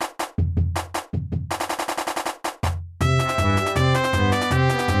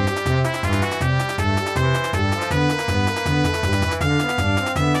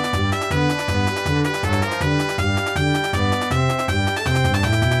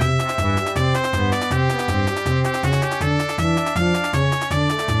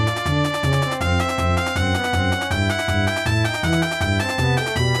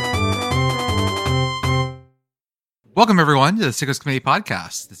Welcome, everyone, to the Sickos Committee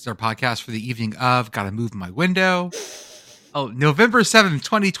podcast. This is our podcast for the evening of Gotta Move My Window. November 7th,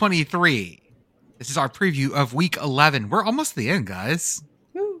 2023. This is our preview of Week 11. We're almost at the end, guys.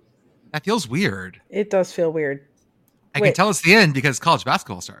 Woo. That feels weird. It does feel weird. I can tell it's the end because college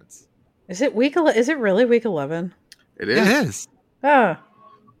basketball starts. Is it Is it really Week 11? It is. It is. Oh.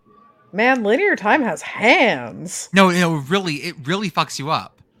 Man, linear time has hands. No, it really fucks you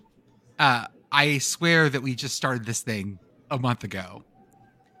up. I swear that we just started this thing a month ago.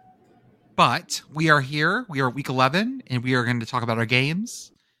 But we are here. We are at Week 11, and we are going to talk about our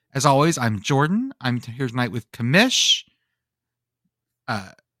games. As always, I'm Jordan. I'm here tonight with Commish.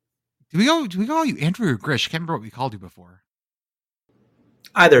 Do we call you Andrew or Grish? I can't remember what we called you before.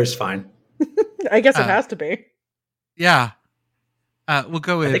 Either is fine. I guess it has to be. Yeah. We'll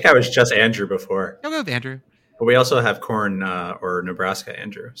go with... I think I was just Andrew before. I'll go with Andrew. But we also have Corn or Nebraska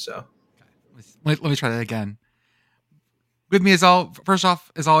Andrew, so... Let me try that again. With me first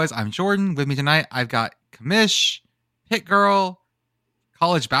off, as always, I'm Jordan. With me tonight, I've got Commish, Pitt Girl,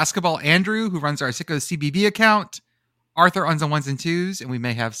 college basketball Andrew, who runs our Sickos CBB account, Arthur on some ones and twos, and we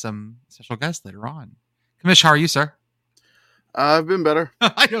may have some special guests later on. Commish, how are you, sir? I've been better.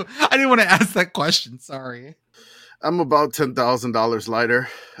 I didn't want to ask that question. Sorry. I'm about $10,000 lighter.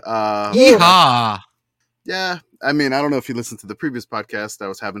 Yeehaw! Yeah, I mean, I don't know if you listened to the previous podcast. I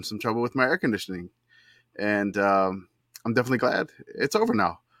was having some trouble with my air conditioning, and I'm definitely glad it's over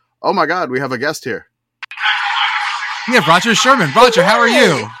now. Oh my God, we have a guest here. We have Rodger Sherman. Rodger, how are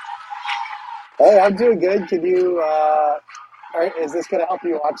you? Hey, I'm doing good. Can you, is this going to help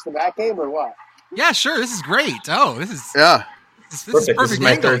you watch the back game or what? Yeah, sure. This is great. Oh, this is Yeah. This is Perfect. perfect. This is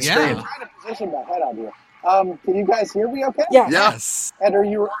my angle. third Yeah. screen. I'm trying to position my head on you. Can you guys hear me okay? Yeah. Yes. And are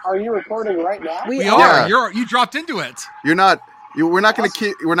you recording right now? We We are. are. You dropped into it. We're not going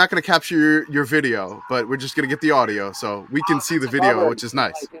to capture your video, but we're just going to get the audio so we can see the video, which is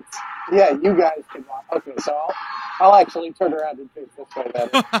nice. Like yeah, you guys can watch. Okay, so I'll actually turn around and face this way then.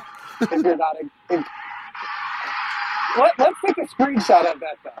 If you're not let's take a screenshot of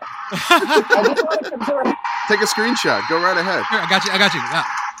that though. I just want to confirm. Take a screenshot. Go right ahead. Here, I got you. Yeah.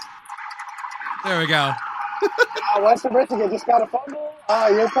 There we go. Western Michigan just got a fumble.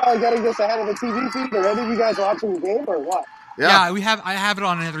 You're probably getting this ahead of the TV feed. Are any of you guys watching the game or what? Yeah. I have it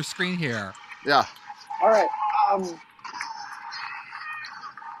on another screen here. Yeah. All right.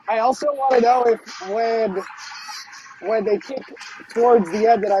 I also want to know if when they kick towards the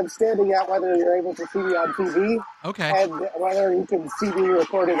end that I'm standing at, whether you're able to see me on TV, Okay. and whether you can see me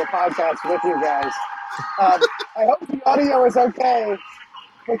recording a podcast with you guys. I hope the audio is okay.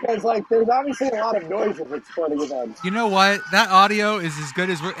 Because, there's obviously a lot of noise at the sporting events. You know what? That audio is as good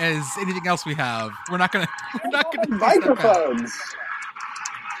as anything else we have. We're not gonna. Microphones.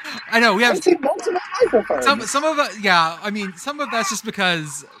 I know we have. I see multiple microphones. Some of it. Yeah, I mean, some of that's just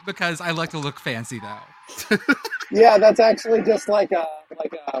because I like to look fancy though. Yeah, that's actually just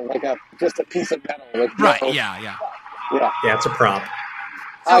just a piece of metal. With Right. no, Yeah. Yeah. Yeah, it's a prop.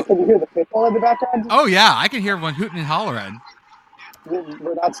 Can you hear the pitbull in the background? Oh yeah, I can hear everyone hooting and hollering.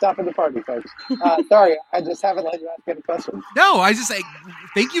 We're not stopping the party, folks. Sorry, I just haven't let you ask any questions. No, I just say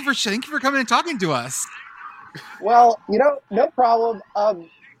thank you for coming and talking to us. Well, no problem.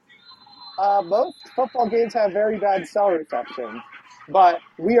 Most football games have very bad cell reception, but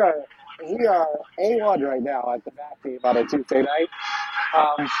we are A1 right now at the back game on a Tuesday night.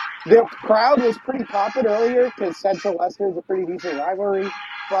 The crowd was pretty popping earlier because Central Western is a pretty decent rivalry,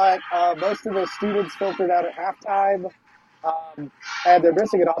 but most of the students filtered out at halftime. And they're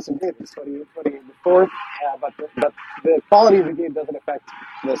missing an awesome game. It's 20-4, but the quality of the game doesn't affect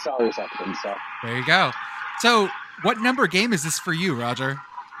the cell reception. So There you go. So, what number game is this for you, Rodger?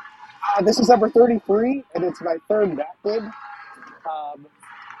 this is number 33, and it's my third back game.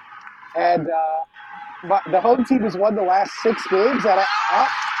 The home team has won the last 6 games. And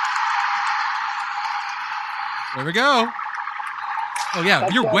There we go. Oh yeah,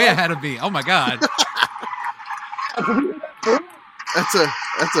 That's you're all way right. ahead of me. Oh my God. did you hear that too?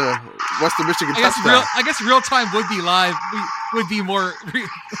 That's a Western Michigan touchdown. I guess real time would be live. Would be more.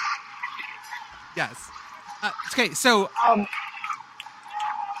 Yes. Okay, so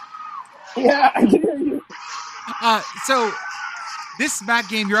Yeah, I can hear you. so this MAC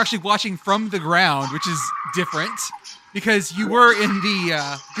game you're actually watching from the ground, which is different because you were in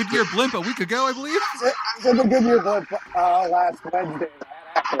the Goodyear Blimp a week ago, I believe. I was in the Goodyear Blimp last Wednesday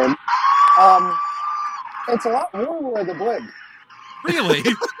at Akron. It's a lot warmer in the Blimp. Really?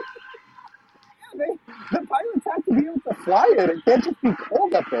 The Pirates have to be able to fly it. It can't just be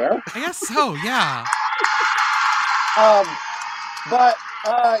cold up there. I guess so. Yeah. But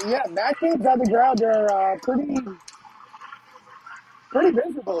MAC games on the ground are pretty pretty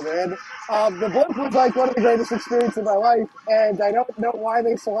miserable, man. The blimp was like one of the greatest experiences of my life, and I don't know why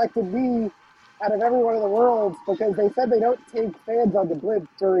they selected me out of everyone in the world, because they said they don't take fans on the blimp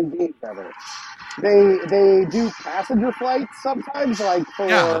during games ever. They do passenger flights sometimes, like for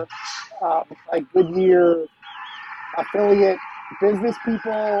Yeah. like Goodyear affiliate business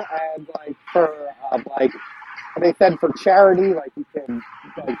people, and like for like they said for charity, like you can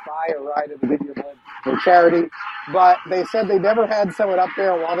like buy a ride in the Goodyear blimp for charity. But they said they never had someone up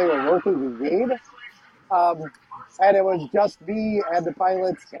there while they were working the game. And it was just me and the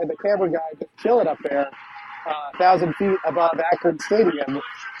pilots and the camera guy just chilling up there, 1,000 feet above Akron Stadium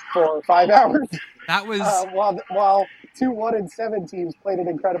for 5 hours. That was While 2 1-7 teams played an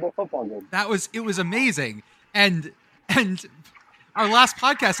incredible football game. it was amazing. And our last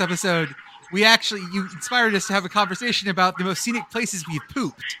podcast episode, you inspired us to have a conversation about the most scenic places we've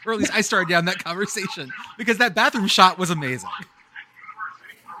pooped, or at least I started down that conversation because that bathroom shot was amazing.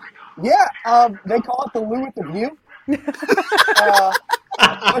 Yeah, they call it the loo with the view.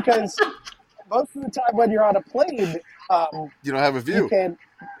 Because most of the time when you're on a plane, You don't have a view. you can.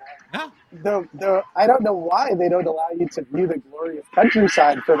 Yeah. I don't know why they don't allow you to view the glorious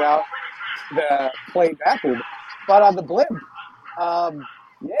countryside from out the plane bathroom, but on the blimp,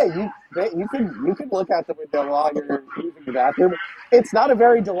 yeah, you can look out the window while you're using the bathroom. It's not a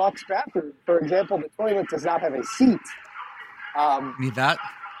very deluxe bathroom. For example, the toilet does not have a seat. Need that?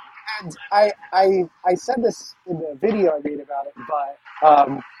 And I said this in the video I made about it, but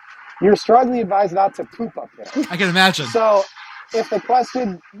you're strongly advised not to poop up there. I can imagine. So, if the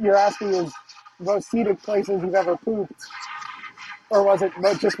question you're asking is most scenic places you've ever pooped, or was it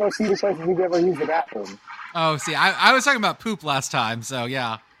just most scenic places you've ever used the bathroom? Oh, see, I was talking about poop last time, so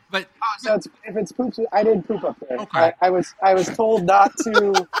yeah. But So if it's poop, I didn't poop up there. Okay. I was told not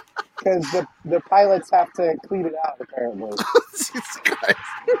to because the pilots have to clean it out apparently. Jesus Christ.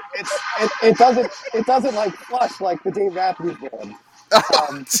 It doesn't like flush like the Dave Matthews Band.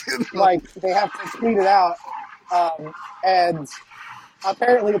 Like they have to clean it out, and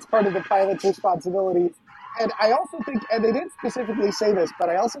apparently it's part of the pilot's responsibility. And I also think, and they didn't specifically say this, but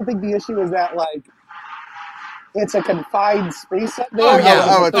I also think the issue is that like it's a confined space up there. Oh, yeah.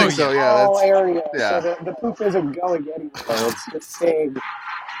 I would think so, yeah. Small area, yeah. so the poop isn't going anywhere. It's just staying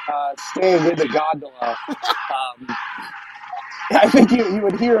in the gondola. I think you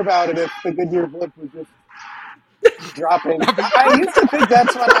would hear about it if the Goodyear blimp was just dropping. I used to think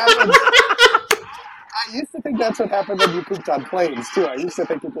that's what happened. I used to think that's what happened when you pooped on planes too. I used to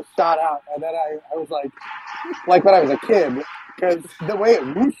think it just shot out, and then I was like when I was a kid, because the way it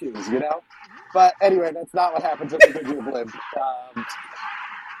whooshes, you know. But anyway, that's not what happens with the Goodyear blimp.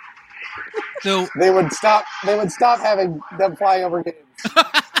 so They would stop having them fly over games.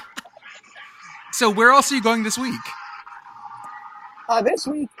 So where else are you going this week? This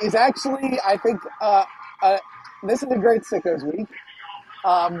week is actually, I think, this is a great sickos week.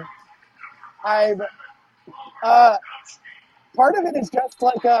 I'm part of it is just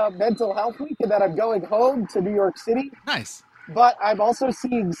like a mental health week, and that I'm going home to New York City. Nice. But I'm also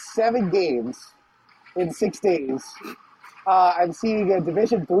seeing 7 games in 6 days. I'm seeing a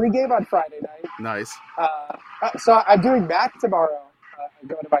Division III game on Friday night. Nice. So I'm doing MAC tomorrow. I'm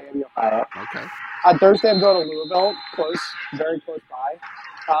going to Miami, Ohio. Okay. On Thursday, I'm going to Louisville, very close by.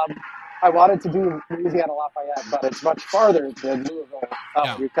 I wanted to do Louisiana Lafayette, but it's much farther than Louisville.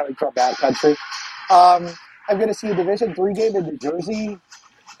 Yeah. You're coming from that country. I'm going to see a Division III game in New Jersey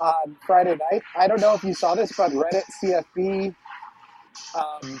on Friday night. I don't know if you saw this, but Reddit CFB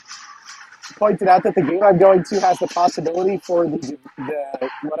pointed out that the game I'm going to has the possibility for the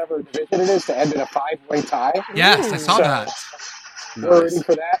whatever division it is to end in a 5-way tie. Yes, I saw So, that. We're ready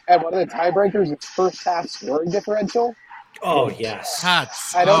for that. And one of the tiebreakers is first half scoring differential. Oh, yes.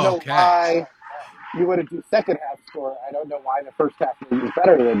 That's I don't know okay. why you wouldn't do second half score. I don't know why the first half is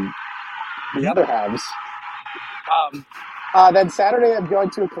better than the other halves. Then Saturday, I'm going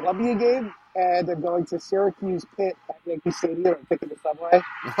to a Columbia game, and I'm going to Syracuse Pitt at Yankee Stadium. I'm taking the subway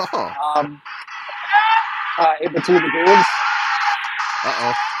Oh. in between the games.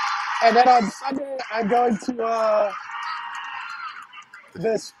 Uh-oh. And then on Sunday, I'm going to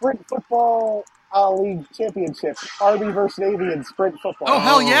the Sprint Football League Championship, Army versus Navy in Sprint Football. Oh,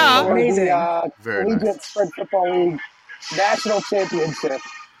 hell yeah. For Amazing. The Very Collegiate nice. Sprint Football League National Championship.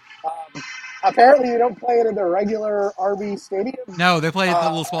 Apparently, you don't play it in the regular Army stadium. No, they play at the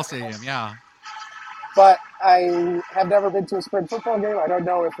little small stadium. Yeah. But I have never been to a Sprint football game. I don't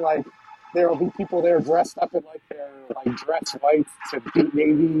know if like there will be people there dressed up in like their like dress whites to beat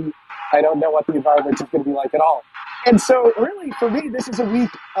Navy. I don't know what the environment is going to be like at all. And so, really, for me, this is a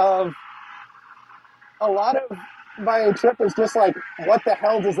week of a lot of my trip is just like, what the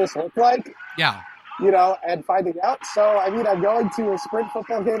hell does this look like? Yeah. And finding out. So, I mean, I'm going to a sprint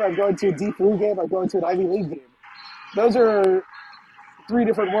football game, I'm going to a D3 game, I'm going to an Ivy League game. Those are 3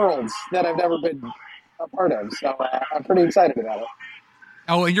 different worlds that I've never been a part of. So I'm pretty excited about it.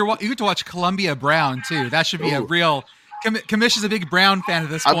 Oh, and you get to watch Columbia Brown too. That should be a Ooh. real. Commish is a big Brown fan at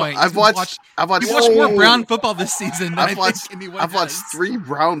this point. I've watched You watched more Brown football this season than I've I think anyone I've watched has. 3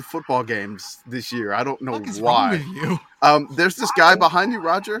 Brown football games this year. I don't know What the fuck is why. wrong with you? There's this guy behind you,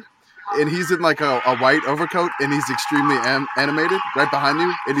 Rodger, and he's in like a white overcoat, and he's extremely animated right behind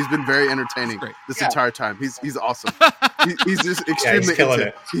you, and he's been very entertaining this entire time. He's awesome. He's just extremely he's killing into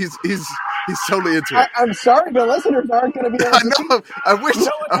it. He's totally into it. I'm sorry, the listeners aren't going to be able to see. I know. I wish.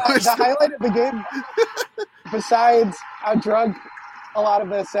 The highlight of the game, besides how drunk a lot of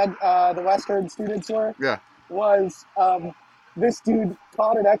the Western students were, was this dude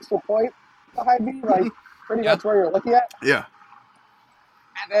caught an extra point behind me, like pretty much where you're looking at. Yeah.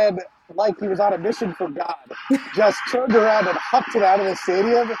 And then, like he was on a mission from God, just turned around and hucked it out of the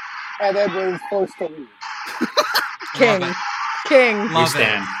stadium, and then was forced to leave. King. We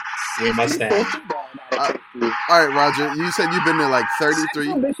stand. We must stand. All right, Rodger. You said you've been to like 33.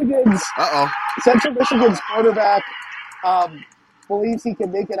 Central Michigan's quarterback believes he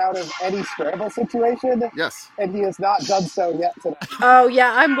can make it out of any scramble situation. Yes. And he has not done so yet tonight. Oh,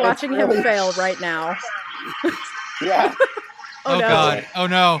 yeah, I'm watching him fail right now. Yeah. Oh, no. God. Oh,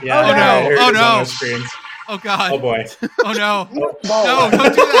 no. Yeah, oh, no. Oh, no. Oh, God. Oh, boy. Oh, no. No,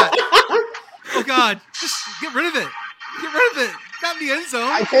 don't do that. Oh, God. Just get rid of it. Get rid of it. Not in the end zone.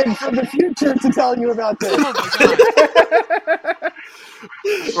 I came from the future to tell you about this. Oh, my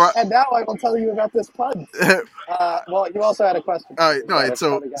God. And now I will tell you about this pun. Well, you also had a question. All right. No,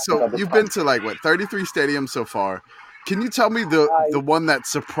 so you've been to like, 33 stadiums so far. Can you tell me the one that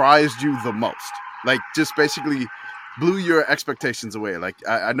surprised you the most? Like, just basically blew your expectations away. Like,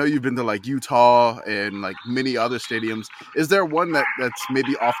 I know you've been to like Utah and like many other stadiums. Is there one that's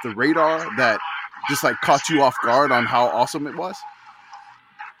maybe off the radar that just like caught you off guard on how awesome it was?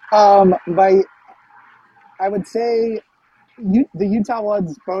 I would say the Utah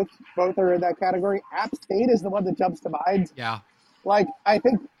ones both are in that category. App State is the one that jumps to mind. Yeah. Like, I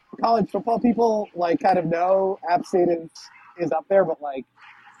think college football people like kind of know App State is up there, but like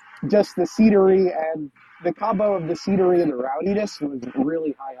just the scenery and the combo of the scenery and the rowdiness was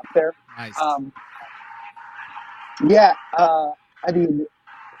really high up there. Nice. I mean,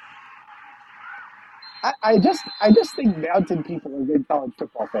 I just think mountain people are good college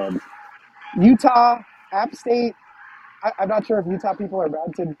football fans. Utah, App State. I'm not sure if Utah people are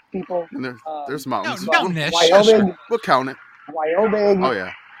mountain people. And there's mountains. No, mountainish. Wyoming. We'll count it. Wyoming. Oh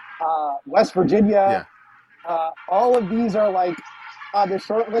yeah. West Virginia. Yeah. All of these are like on the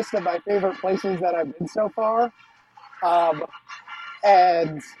short list of my favorite places that I've been so far.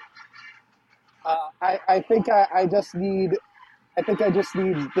 And I think I just need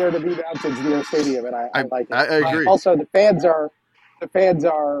there to be mountains near a stadium, and I like it. I agree. Also, the fans were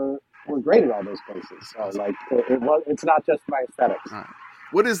great at all those places. So like it's not just my aesthetics. Right.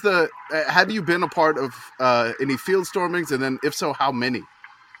 What is have you been a part of any field stormings, and then if so, how many?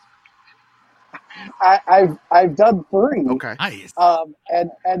 I've done 3. Okay. Nice.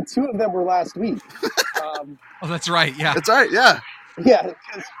 And 2 of them were last week. Oh, that's right. Yeah. That's right. Yeah. Yeah.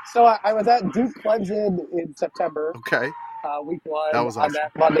 So I was at Duke Clemson in September. Okay. Week 1 that was on awesome.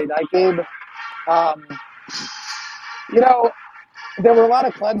 That Monday night game. There were a lot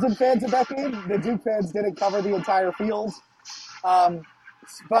of Clemson fans at that game. The Duke fans didn't cover the entire field.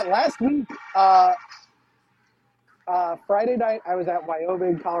 But last week, Friday night, I was at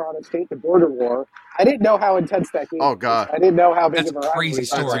Wyoming, Colorado State, the border war. I didn't know how intense that game was. Oh, God. I didn't know how big That's of a crazy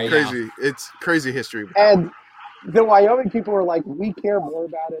story. Crazy. It's crazy history. And the Wyoming people were like, we care more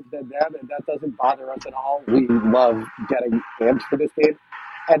about it than them, and that doesn't bother us at all. We love getting amped for this game.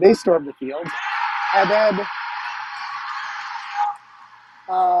 And they stormed the field. And then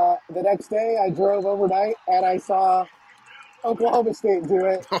the next day, I drove overnight, and I saw Oklahoma State do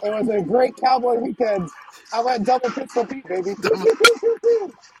it. It was a great Cowboy weekend. I went double Pistol Pete, baby.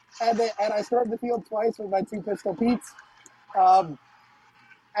 And I stormed the field twice with my 2 Pistol Petes. The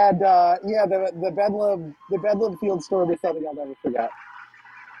Bedlam field storm is something I'll never forget.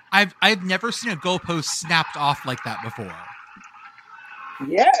 I've never seen a goalpost snapped off like that before.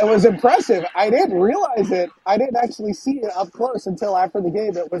 Yeah, it was impressive. I didn't realize it. I didn't actually see it up close until after the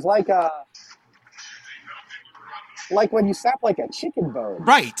game. It was like when you snap like a chicken bone.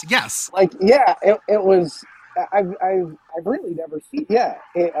 Right. Yes. Like, yeah, it was. I've really never seen. Yeah,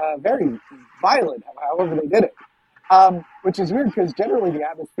 very violent. However they did it, which is weird because generally the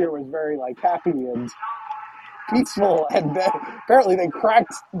atmosphere was very like happy and peaceful, and apparently they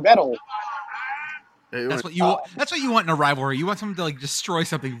cracked metal. That's what you want. That's what you want in a rivalry. You want someone to like destroy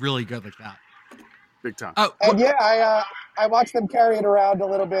something really good like that. Big time. And yeah, I watched them carry it around a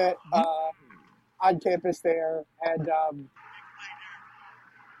little bit on campus there, and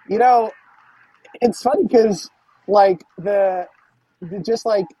you know, it's funny because like the just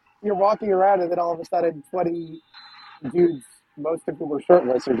like you're walking around, and then all of a sudden 20 dudes, most of whom are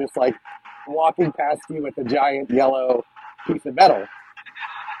shirtless, are just like walking past you with a giant yellow piece of metal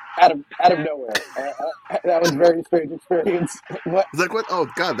out of nowhere. That was a very strange experience. It's like, what? Oh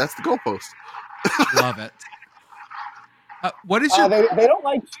God, that's the goalpost. Love it. What is your? They don't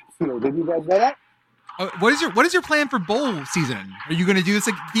like chips here. Did you guys know that? What is your plan for bowl season? Are you going to do this?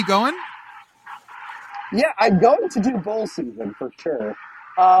 Keep going? Yeah, I'm going to do bowl season for sure.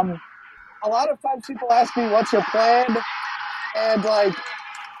 A lot of times people ask me, "What's your plan?" And like,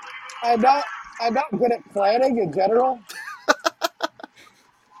 I'm not good at planning in general.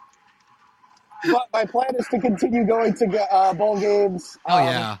 But my plan is to continue going to bowl games. Oh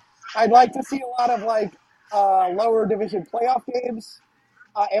yeah. I'd like to see a lot of like lower division playoff games,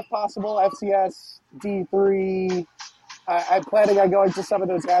 if possible. FCS, D3. I'm planning on going to some of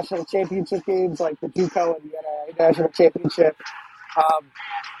those national championship games, like the JUCO and the NAIA national championship.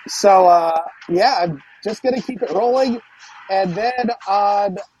 Yeah, I'm just gonna keep it rolling, and then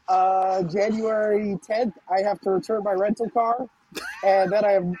on January 10th, I have to return my rental car. And then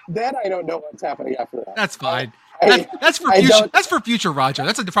I don't know what's happening after that. That's fine. That's for future. That's for future Rodger.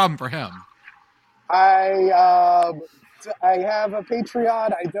 That's a problem for him. I have a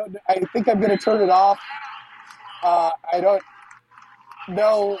Patreon. I think I'm going to turn it off. I don't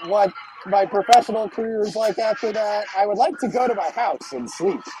know what my professional career is like after that. I would like to go to my house and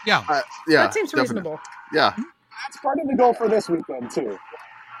sleep. Yeah. That seems reasonable. Yeah. That's part of the goal for this weekend too.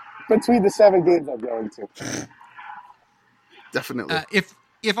 Between the 7 games I'm going to. Definitely.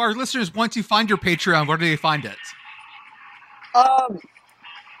 If our listeners want to find your Patreon, where do they find it? My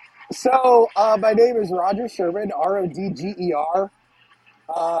name is Rodger Sherman, Rodger.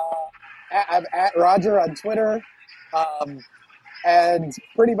 I'm at Rodger on Twitter. And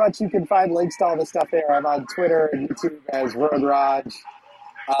pretty much you can find links to all the stuff there. I'm on Twitter and YouTube as Road Raj.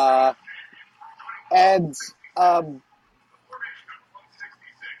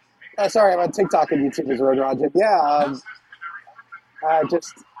 Sorry, I'm on TikTok and YouTube as Road Raj.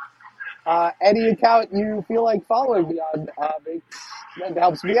 Any account you feel like following me on that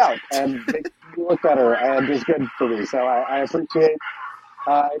helps me out and makes me look better and is good for me. So I appreciate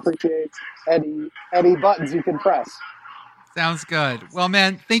any buttons you can press. Sounds good. Well,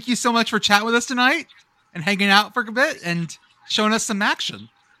 man, thank you so much for chatting with us tonight and hanging out for a bit and showing us some action.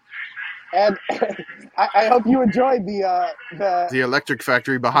 And I hope you enjoyed the electric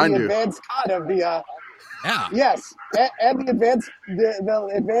factory behind you. The advanced cut of the. Yeah. Yes, and the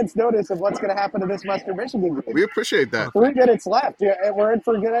advanced notice of what's going to happen to this Western Michigan game. We appreciate that. 3 minutes left. Yeah, we're in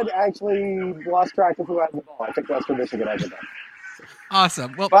for good. I actually lost track of who has the ball. I think Western Michigan has the ball.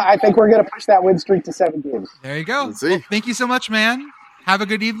 Awesome. Well, but I think we're going to push that win streak to 7 games. There you go. Let's see. Well, thank you so much, man. Have a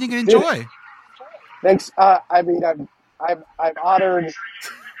good evening and enjoy. Thanks. I'm honored.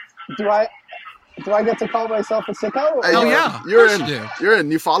 Do I get to call myself a sicko? Oh yeah, you're in. You're in.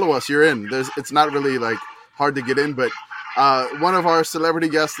 You follow us. You're in. It's not really like hard to get in, but one of our celebrity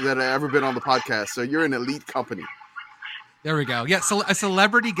guests that have ever been on the podcast. So you're in elite company. There we go. Yeah, a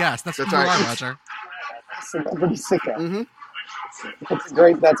celebrity guest. That's what you are, Rodger. Celebrity sicko. Mm-hmm. That's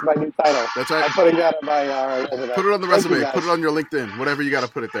great. That's my new title. That's right. I'm putting that on my resume. Put it on the resume. Put it on your LinkedIn. Whatever you got to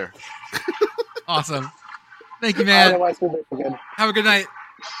put it there. Awesome. Thank you, man. Have a good night.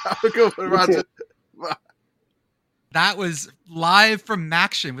 Have a good one, Rodger. That was live from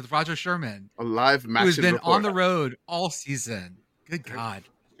Maction with Rodger Sherman. A live Maction who's been report. on the road all season. Good God.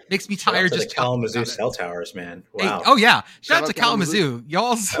 Makes me tired just the Kalamazoo cell towers, man. Wow. Hey, oh, yeah. Shout out to Kalamazoo.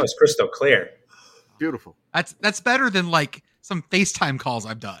 Y'all's... That was crystal clear. Beautiful. That's better than like some FaceTime calls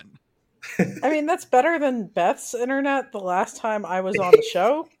I've done. I mean, that's better than Beth's internet the last time I was on the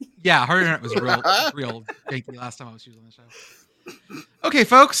show. Yeah, her internet was real janky last time she was on the show. Okay,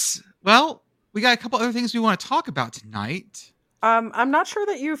 folks. Well, we got a couple other things we want to talk about tonight. I'm not sure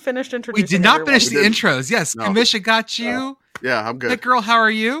that you finished introducing. We did not everyone. finish the intros. Yes, No. Commish, I got you. Yeah, I'm good. Pitt Girl, how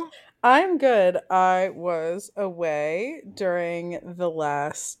are you? I'm good. I was away during the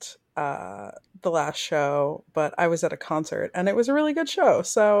last show, but I was at a concert and it was a really good show.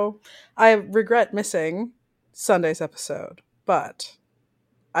 So I regret missing Sunday's episode, but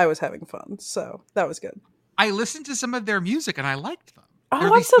I was having fun. So that was good. I listened to some of their music and I liked them. Oh,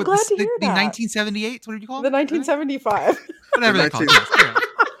 They're I'm so glad to hear the that. 1978, what did you call The them? 1975. Whatever they call it.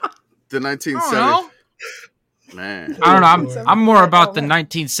 The 1970. Man, I don't know. I'm more about the helmet.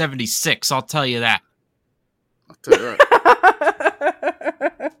 1976. I'll tell you that. I'll tell you that.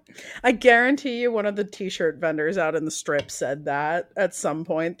 I guarantee you one of the t-shirt vendors out in the strip said that at some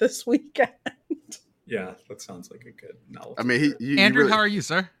point this weekend. Yeah, that sounds like a good novelty. I mean, Andrew, really, how are you,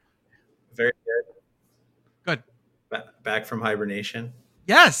 sir? Very good. Good. Back from hibernation.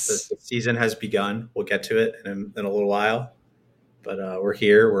 Yes. The season has begun. We'll get to it in a little while, but we're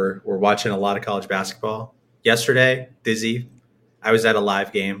here. We're watching a lot of college basketball. Yesterday, dizzy. I was at a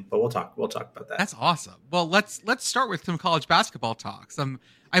live game, but we'll talk about that. That's awesome. Well, let's start with some college basketball talks.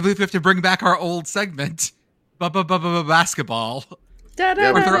 I believe we have to bring back our old segment, basketball. Where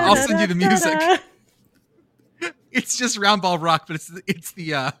they're all sending you the music. It's just round ball rock, but it's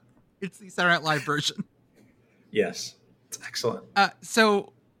the Saturday Night Live version. Yes, it's excellent.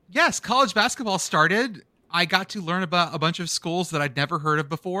 So yes, college basketball started. I got to learn about a bunch of schools that I'd never heard of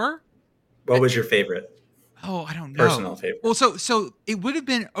before. What was your favorite? Oh, I don't know. Personal favorite. Well, so it would have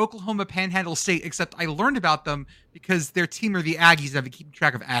been Oklahoma Panhandle State, except I learned about them because their team are the Aggies, and I've been keeping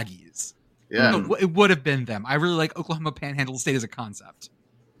track of Aggies. Yeah. So it would have been them. I really like Oklahoma Panhandle State as a concept.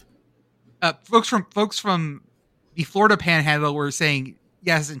 Folks from the Florida Panhandle were saying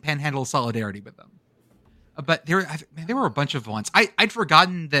yes, and Panhandle solidarity with them. But there were a bunch of ones. I'd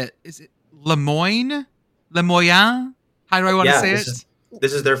forgotten that. Is it Lemoyne? How do I want to say it?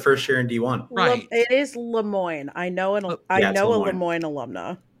 This is their first year in D1. Right. It is Lemoyne. I know a Lemoyne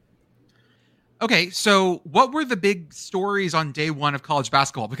alumna. Okay, so what were the big stories on day one of college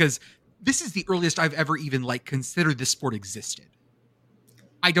basketball? Because this is the earliest I've ever even considered this sport existed.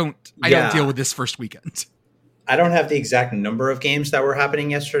 I don't deal with this first weekend. I don't have the exact number of games that were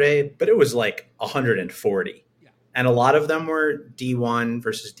happening yesterday, but it was 140. Yeah. And a lot of them were D1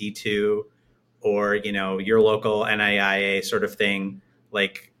 versus D2 or, your local NAIA sort of thing.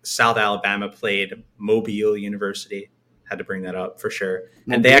 Like South Alabama played Mobile University. Had to bring that up for sure.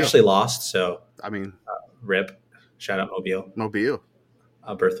 Mobile. And they actually lost. So, RIP. Shout out Mobile.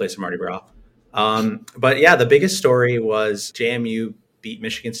 Birthplace of Mardi Gras. But yeah, the biggest story was JMU beat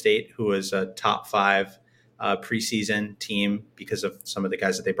Michigan State, who was a top 5 preseason team because of some of the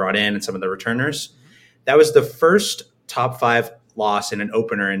guys that they brought in and some of the returners. That was the first top 5 loss in an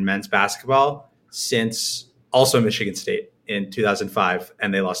opener in men's basketball since also Michigan State in 2005,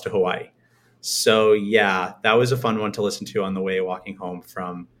 and they lost to Hawaii. So yeah, that was a fun one to listen to on the way walking home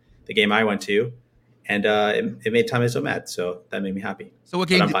from the game I went to, and it made Tom Izzo mad, so that made me happy. So what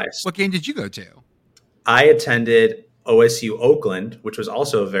game did you go to? I attended OSU Oakland, which was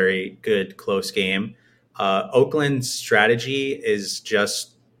also a very good close game. Oakland's strategy is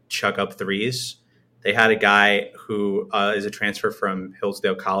just chuck up threes. They had a guy who is a transfer from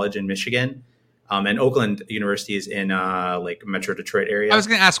Hillsdale College in Michigan. And Oakland University is in Metro Detroit area. I was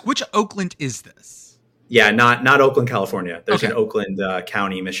going to ask, which Oakland is this? Yeah, not Oakland, California. There's an Oakland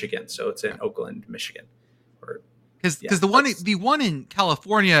County, Michigan. So it's in Oakland, Michigan. Because the one in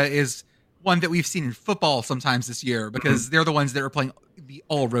California is one that we've seen in football sometimes this year because they're the ones that are playing the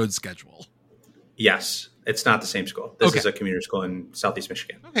all road schedule. Yes, it's not the same school. This is a community school in Southeast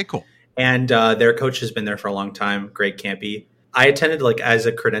Michigan. Okay, cool. And their coach has been there for a long time, Greg Campy. I attended as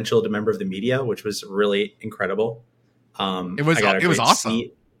a credentialed member of the media, which was really incredible. It was awesome.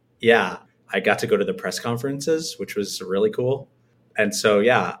 Seat. Yeah, I got to go to the press conferences, which was really cool. And so,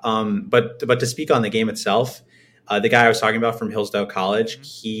 yeah, but to speak on the game itself, the guy I was talking about from Hillsdale College,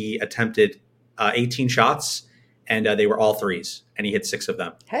 he attempted 18 shots, and they were all threes, and he hit 6 of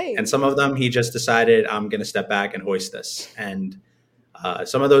them. Hey. And some of them, he just decided, I'm going to step back and hoist this. And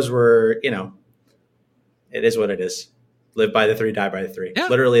some of those were, it is what it is. Live by the 3, die by the 3. Yeah.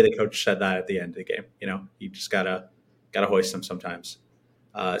 Literally, the coach said that at the end of the game. You just gotta hoist them sometimes.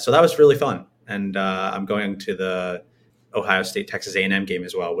 So that was really fun. And I'm going to the Ohio State Texas A&M game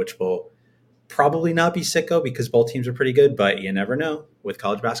as well, which will probably not be sicko because both teams are pretty good. But you never know with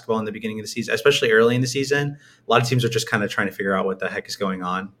college basketball in the beginning of the season, especially early in the season. A lot of teams are just kind of trying to figure out what the heck is going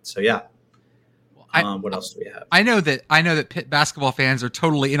on. So yeah. What else do we have? I know that Pitt basketball fans are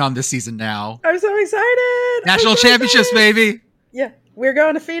totally in on this season now. I'm so excited! National championships, baby! Yeah, we're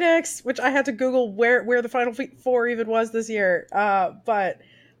going to Phoenix, which I had to Google where the Final Four even was this year. But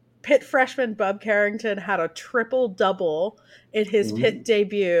Pitt freshman Bub Carrington had a triple-double in his Pitt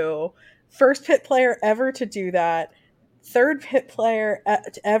debut. First Pitt player ever to do that. Third Pitt player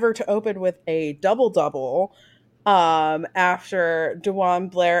ever to open with a double-double. After DeJuan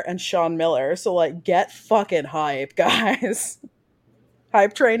Blair and Sean Miller. So get fucking hype, guys.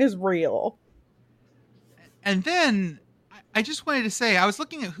 Hype train is real. And then I just wanted to say, I was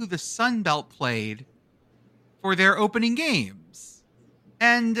looking at who the Sun Belt played for their opening games.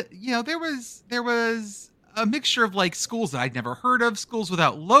 And, there was a mixture of like schools that I'd never heard of, schools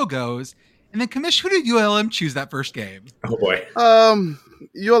without logos. And then Commish, who did ULM choose that first game? Oh boy.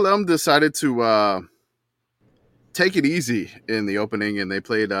 ULM decided to take it easy in the opening, and they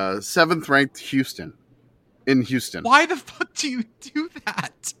played 7th ranked Houston in Houston. Why the fuck do you do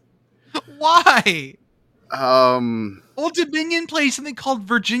that? Why? Old Dominion plays something called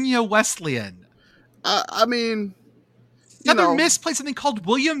Virginia Wesleyan. I mean, Southern Miss plays something called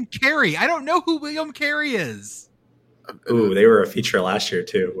William Carey. I don't know who William Carey is. Ooh, they were a feature last year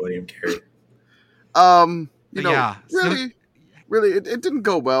too, William Carey. Really, it didn't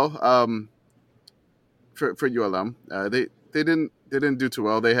go well. For ULM, they didn't do too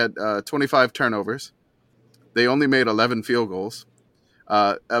well. They had 25 turnovers. They only made 11 field goals.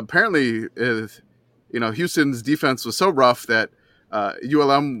 Apparently, Houston's defense was so rough that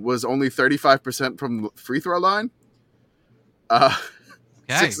ULM was only 35% from the free throw line.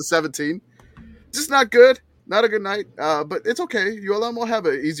 6 to 17. Just not good. Not a good night. But it's okay. ULM will have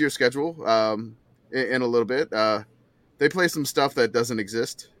an easier schedule in a little bit. They play some stuff that doesn't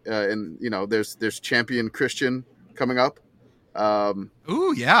exist. And there's Champion Christian coming up.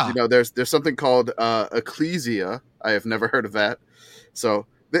 Ooh, yeah. There's something called Ecclesia. I have never heard of that. So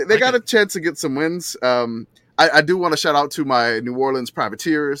they got a chance to get some wins. I do want to shout out to my New Orleans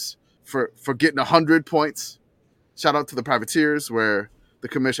Privateers for getting 100 points. Shout out to the Privateers, where the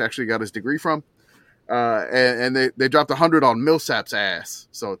Commish actually got his degree from. And they dropped 100 on Millsap's ass.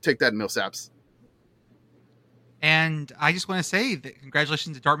 So take that, Millsaps. And I just want to say that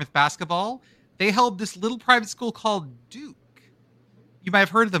congratulations to Dartmouth basketball. They held this little private school called Duke. You might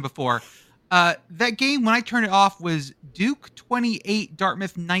have heard of them before. That game, when I turned it off, was Duke 28,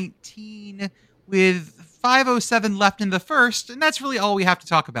 Dartmouth 19, with 5:07 left in the first. And that's really all we have to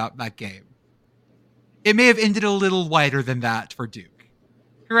talk about in that game. It may have ended a little wider than that for Duke.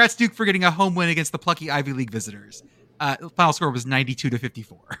 Congrats, Duke, for getting a home win against the plucky Ivy League visitors. The final score was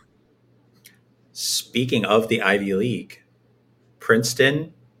 92-54. Speaking of the Ivy League,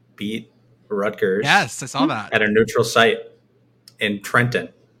 Princeton beat Rutgers. Yes, I saw that. At a neutral site in Trenton.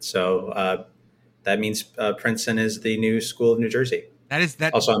 So that means Princeton is the new school of New Jersey. That is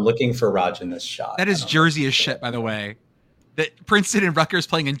that. Also, I'm looking for Raj in this shot. That is Jersey as shit, by the way. That Princeton and Rutgers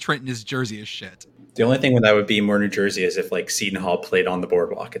playing in Trenton is Jersey as shit. The only thing that would be more New Jersey is if like Seton Hall played on the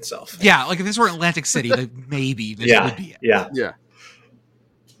boardwalk itself. Yeah, like if this were Atlantic City, then maybe this would be it. Yeah.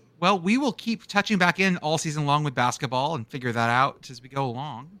 Well, we will keep touching back in all season long with basketball and figure that out as we go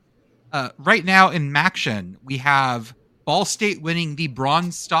along. Right now in Maction, we have Ball State winning the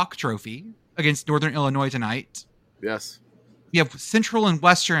Bronze Stock Trophy against Northern Illinois tonight. Yes. We have Central and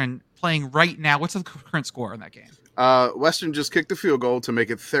Western playing right now. What's the current score in that game? Western just kicked the field goal to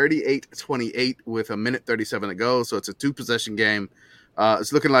make it 38-28 with a minute 37 to go. So it's a 2-possession game.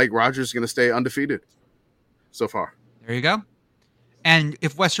 It's looking like Rodger's going to stay undefeated so far. There you go. And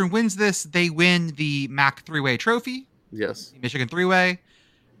if Western wins this, they win the MAC 3-way trophy. Yes. The Michigan 3-way.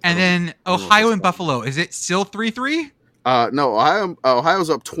 And then Ohio and Buffalo. Is it still 3-3? No, Ohio's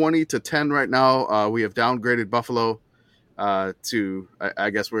up 20-10 right now. We have downgraded Buffalo to, I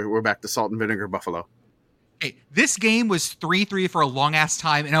guess we're back to salt and vinegar Buffalo. Hey, this game was 3-3 for a long-ass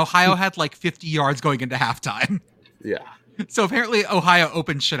time, and Ohio had like 50 yards going into halftime. Yeah. So apparently Ohio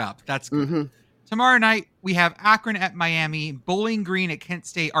opened shit up. That's good. Mm-hmm. Tomorrow night, we have Akron at Miami, Bowling Green at Kent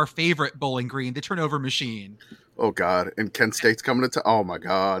State, our favorite Bowling Green, the turnover machine. Oh, God. And Kent State's coming to oh, my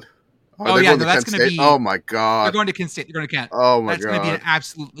God. That's going to be... Oh, my God. They're going to Kent State. They're going to Kent. Oh, my God. That's going to be an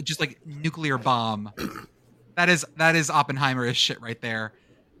absolute, just like nuclear bomb. That is Oppenheimer-ish shit right there.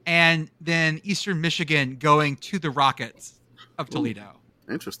 And then Eastern Michigan going to the Rockets of Toledo.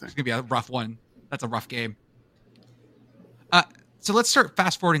 Ooh, interesting. It's going to be a rough one. That's a rough game. So let's start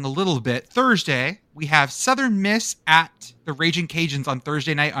fast-forwarding a little bit. Thursday, we have Southern Miss at the Raging Cajuns on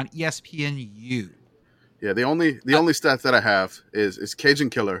Thursday night on ESPNU. Yeah, the only stat that I have is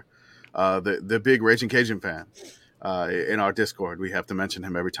Cajun Killer, the big Raging Cajun fan. In our Discord, we have to mention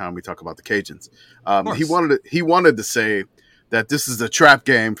him every time we talk about the Cajuns. He wanted to say that this is a trap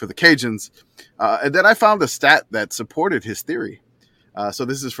game for the Cajuns, and then I found a stat that supported his theory. So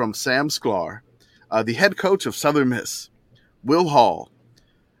this is from Sam Sklar, the head coach of Southern Miss, Will Hall.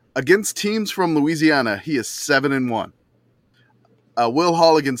 Against teams from Louisiana, he is 7-1. Will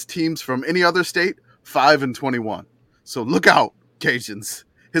Hall against teams from any other state, 5-21. So look out, Cajuns.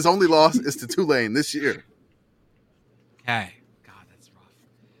 His only loss is to Tulane this year. Okay. God, that's rough.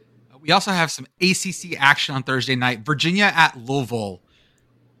 We also have some ACC action on Thursday night. Virginia at Louisville.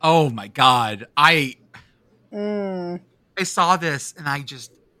 Oh, my God. I saw this, and I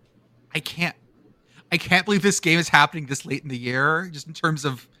can't believe this game is happening this late in the year, just in terms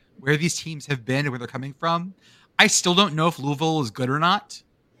of where these teams have been and where they're coming from, I still don't know if Louisville is good or not.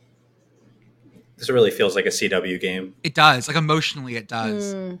 This really feels like a CW game. It does. Like, emotionally, it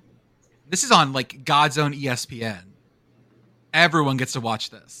does. This is on, like, God's own ESPN. Everyone gets to watch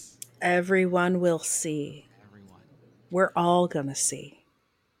this. Everyone will see. Everyone. We're all gonna see.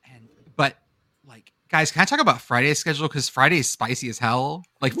 But, like, guys, can I talk about Friday's schedule? Because Friday is spicy as hell.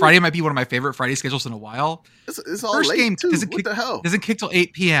 Like, Friday might be one of my favorite Friday schedules in a while. It's all late, game too. What the hell? Doesn't kick till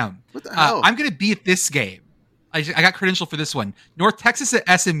 8 p.m. What the hell? I'm going to be at this game. I got credentialed for this one. North Texas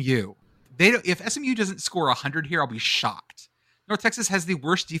at SMU. If SMU doesn't score 100 here, I'll be shocked. North Texas has the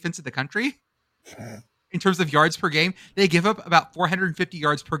worst defense in the country in terms of yards per game. They give up about 450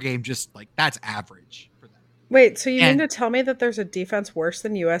 yards per game. Just like, that's average for them. Wait, so you mean to tell me that there's a defense worse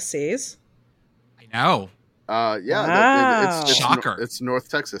than USC's? I know. Yeah, wow. It's shocker. It's North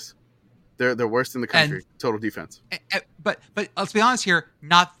Texas. They're worst in the country, total defense. But let's be honest here,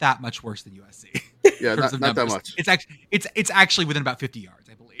 not that much worse than USC. Yeah, not that much. It's actually within about 50 yards,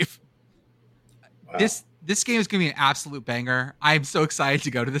 I believe. Wow. This game is going to be an absolute banger. I'm so excited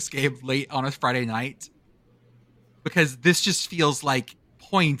to go to this game late on a Friday night because this just feels like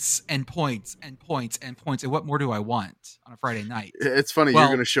points and points and points and points. And what more do I want on a Friday night? It's funny. You're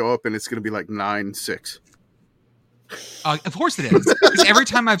going to show up and it's going to be like 9-6. Of course it is. Because every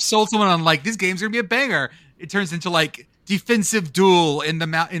time I've sold someone on like this game's going to be a banger, it turns into like defensive duel in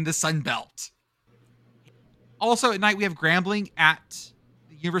the Sun Belt. Also at night we have Grambling at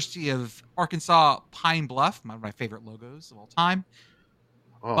the University of Arkansas Pine Bluff, one of my favorite logos of all time.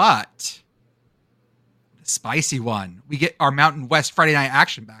 Oh. But the spicy one, we get our Mountain West Friday night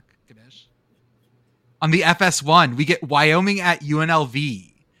action back. Commish. On the FS1, we get Wyoming at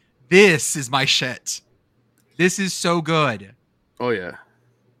UNLV. This is my shit. This is so good. Oh yeah.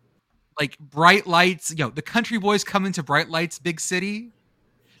 Like bright lights, the country boys come into bright lights, big city.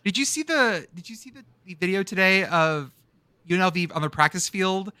 Did you see the video today of UNLV on the practice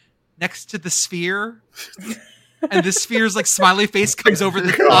field next to the Sphere? And the Sphere's like smiley face comes over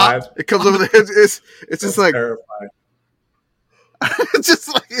the top. It comes over the head. It's just like terrifying. It's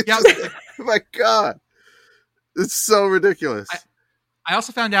just like oh my God. It's so ridiculous. I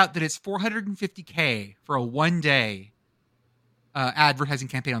also found out that it's $450K for a one-day advertising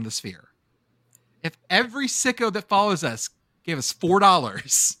campaign on the Sphere. If every sicko that follows us gave us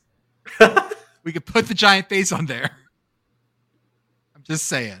 $4, we could put the giant face on there. I'm just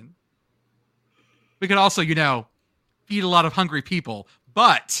saying. We could also, feed a lot of hungry people,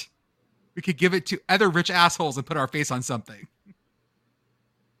 but we could give it to other rich assholes and put our face on something.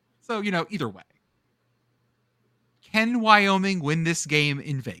 So, either way. Can Wyoming win this game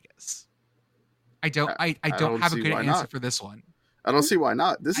in Vegas? I don't have a good answer for this one. I don't see why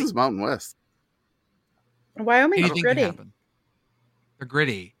not. This is Mountain West. Wyoming's gritty. They're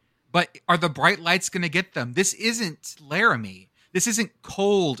gritty. But are the bright lights going to get them? This isn't Laramie. This isn't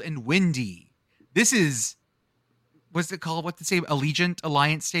cold and windy. This is, what's it called? What's the same?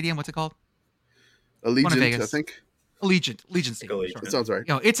 Alliance Stadium? What's it called? Allegiant, I think. Allegiant Stadium. Allegiant. It sounds right.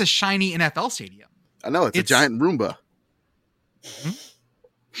 It's a shiny NFL stadium. I know, it's a giant Roomba.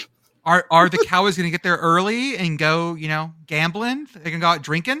 Are the Cowboys going to get there early and go, gambling? They're going to go out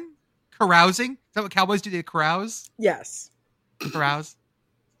drinking? Carousing? Is that what Cowboys do? They carouse? Yes. Carouse?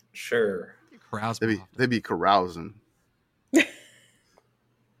 Sure. Carouse. They be carousing.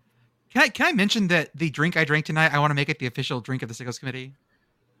 Can I mention that the drink I drank tonight, I want to make it the official drink of the Sickos Committee?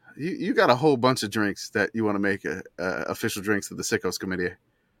 You got a whole bunch of drinks that you want to make official drinks of the Sickos Committee.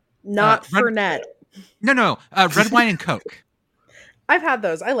 Not Fernet. No. Red wine and Coke. I've had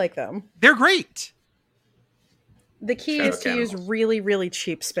those. I like them. They're great. The key is to use really, really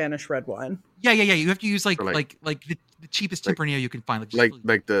cheap Spanish red wine. Yeah. You have to use like the cheapest Tempranillo you can find.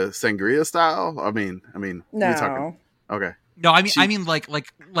 Like the sangria style. I mean. No. You're talking, okay. No, I mean like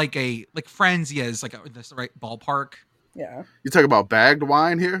Friends. Yeah, is like that's the right ballpark. Yeah. You talk about bagged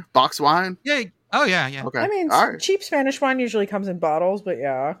wine here, box wine. Yeah. Oh yeah. Okay. I mean, cheap Spanish wine usually comes in bottles, but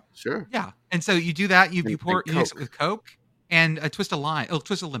yeah. Sure. Yeah, and so you do that. You mix it with Coke and a twist of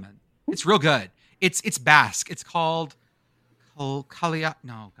lemon. It's real good. It's Basque. It's called Calimocho.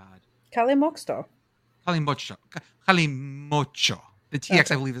 The TX,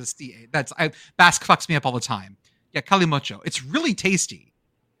 okay. I believe, is CA. Basque fucks me up all the time. Yeah, Calimocho. It's really tasty.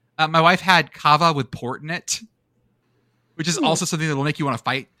 My wife had cava with port in it, which is also something that will make you want to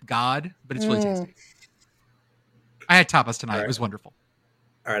fight God, but it's really tasty. I had tapas tonight. Right. It was wonderful.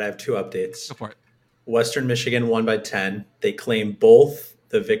 All right, I have two updates. Go for it. Western Michigan won by 10. They claim both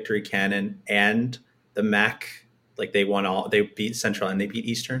the victory cannon and the MAC. Like they beat Central and they beat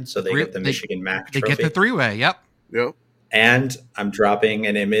Eastern, so they get the Michigan MAC trophy. They get the three-way. Yep. And I'm dropping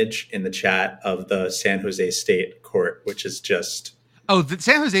an image in the chat of the San Jose State court, which is just the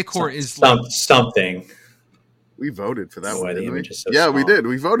San Jose court is something. We voted for that one, The didn't we? image is so Yeah, small. we did.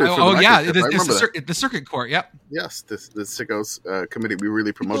 We voted for the I remember that. The circuit court. Yep. Yes, the Sickos committee. We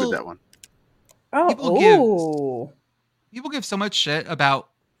really promoted that one. People give so much shit about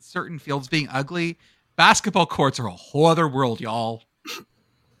certain fields being ugly. Basketball courts are a whole other world, y'all.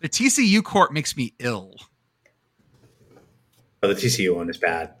 The TCU court makes me ill. Oh, the TCU one is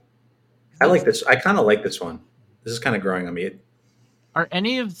bad. I like this. I kind of like this one. This is kind of growing on me. Are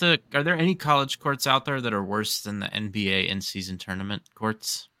there any college courts out there that are worse than the NBA in-season tournament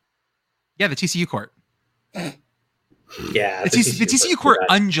courts? Yeah, the TCU court. Yeah, the TCU court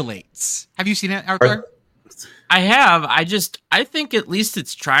undulates. Have you seen it out there? I have. I think at least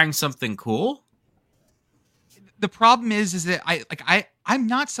it's trying something cool. The problem is that I'm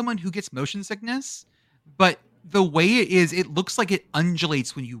not someone who gets motion sickness, but the way it is, it looks like it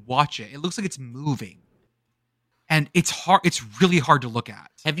undulates when you watch it. It looks like it's moving. And it's hard. It's really hard to look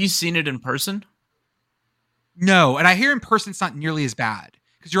at. Have you seen it in person? No, and I hear in person it's not nearly as bad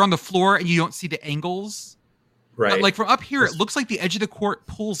because you're on the floor and you don't see the angles. Right. But like from up here, it looks like the edge of the court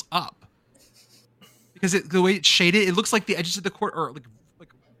pulls up because the way it's shaded, it looks like the edges of the court are like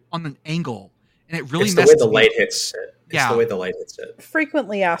on an angle, and it really messes the way the light hits it. It's the way the light hits it.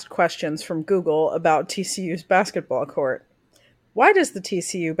 Frequently asked questions from Google about TCU's basketball court. Why does the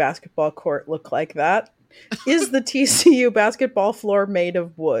TCU basketball court look like that? Is the TCU basketball floor made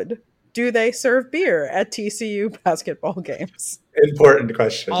of wood? Do they serve beer at TCU basketball games? Important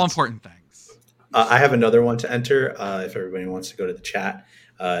questions. All important things. I have another one to enter. If everybody wants to go to the chat,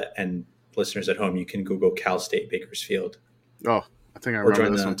 and listeners at home, you can Google Cal State Bakersfield. Oh, I think I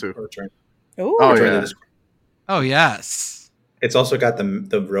remember this one too. Oh, yes. It's also got the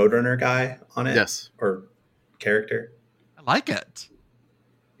Roadrunner guy on it. Yes. Or character. I like it.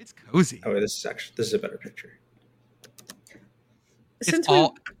 It's cozy. Oh, this is a better picture. It's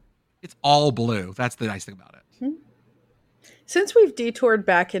all blue. That's the nice thing about it. Since we've detoured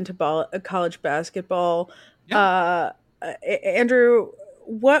back into college basketball, Andrew,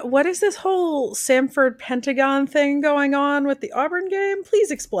 what is this whole Sanford Pentagon thing going on with the Auburn game?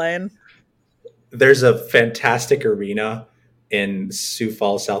 Please explain. There's a fantastic arena in Sioux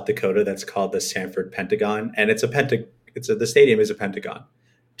Falls, South Dakota that's called the Sanford Pentagon, and the stadium is a pentagon.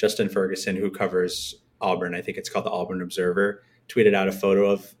 Justin Ferguson, who covers Auburn, I think it's called the Auburn Observer, tweeted out a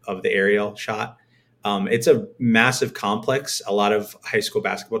photo of the aerial shot. It's a massive complex. A lot of high school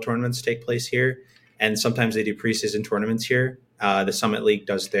basketball tournaments take place here, and sometimes they do preseason tournaments here. The Summit League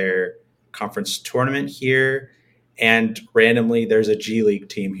does their conference tournament here, and randomly there's a G League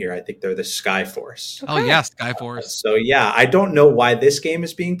team here. I think they're the Sky Force. Oh, yeah, Sky Force. So, yeah, I don't know why this game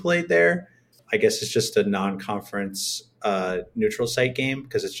is being played there. I guess it's just a non-conference neutral site game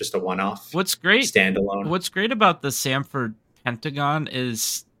because it's just a one-off. Standalone. What's great about the Sanford Pentagon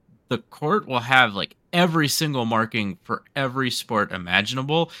is the court will have like every single marking for every sport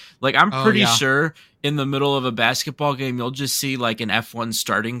imaginable. Like I'm pretty sure in the middle of a basketball game, you'll just see like an F1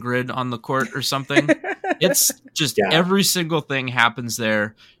 starting grid on the court or something. It's just every single thing happens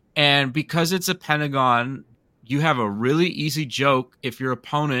there. And because it's a Pentagon, you have a really easy joke if your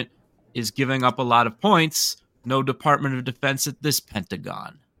opponent is giving up a lot of points. No Department of Defense at this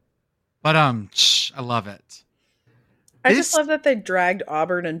Pentagon. But I love it. I just love that they dragged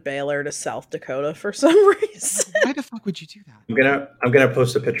Auburn and Baylor to South Dakota for some reason. Why the fuck would you do that? I'm gonna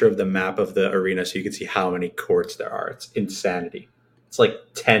post a picture of the map of the arena so you can see how many courts there are. It's insanity. It's like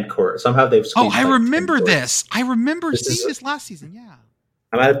 10 courts. Somehow they've squeezed I remember this. I remember seeing this last season. Yeah.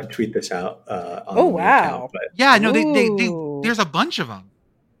 I might have to tweet this out. On wow! Account, yeah, no, they there's a bunch of them.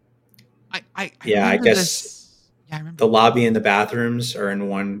 I guess. This. Yeah, I remember. The lobby and the bathrooms are in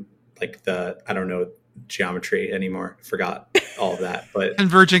one. Like I don't know geometry anymore. Forgot all of that. But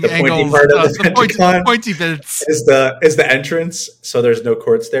converging the angles, part of the pointy bits is the entrance. So there's no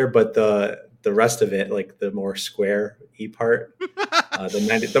courts there, but the rest of it, like the more square part,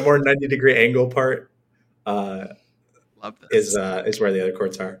 the more 90-degree angle part, is where the other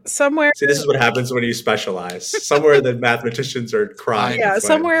courts are. Somewhere. See, this is what happens when you specialize. Somewhere the mathematicians are crying. Yeah,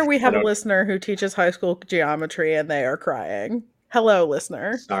 somewhere we have a listener who teaches high school geometry and they are crying. Hello,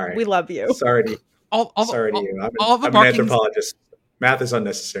 listener. Sorry. We love you. Sorry to you. I'm an anthropologist. Math is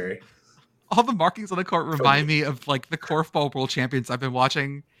unnecessary. All the markings on the court remind me of like the korfball world champions I've been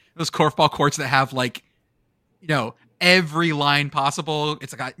watching. Those korfball courts that have like, every line possible.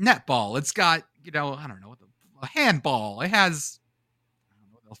 It's got netball. It's got, I don't know, a handball. It has, I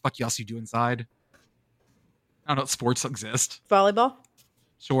don't know what the fuck else you do inside. I don't know what sports exist. Volleyball?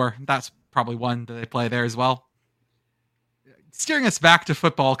 Sure. That's probably one that they play there as well. steering us back to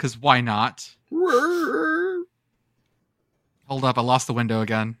football, because why not? Hold up, I lost the window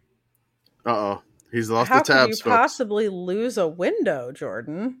again. Uh-oh. He's lost How the tabs, could you folks. possibly lose a window,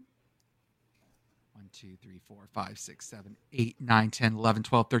 Jordan? 1, 2, 3, 4, 5, 6, 7, 8, 9, 10, 11,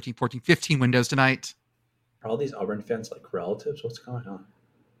 12, 13, 14, 15 windows tonight. Are all these Auburn fans like relatives? What's going on?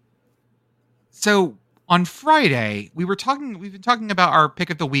 So on Friday, we've been talking about our pick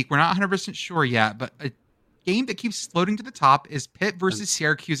of the week. We're not 100% sure yet, but a game that keeps floating to the top is Pitt versus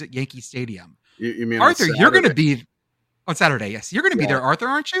Syracuse at Yankee Stadium. You mean Arthur, you're going to be on Saturday. Yes, you're going to be there, Arthur,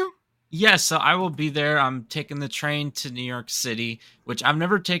 aren't you? Yes, so I will be there. I'm taking the train to New York City, which I've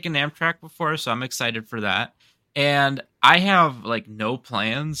never taken Amtrak before, so I'm excited for that. And I have like no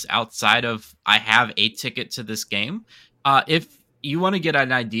plans outside of I have a ticket to this game. If you want to get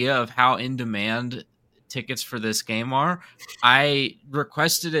an idea of how in demand tickets for this game are, I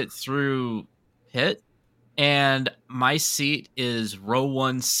requested it through Pitt, and my seat is row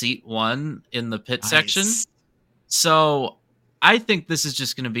 1, seat 1 in the Pitt section. So I think this is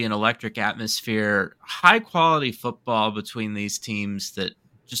just going to be an electric atmosphere, high quality football between these teams, that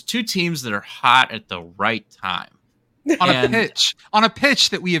just two teams that are hot at the right time. On a pitch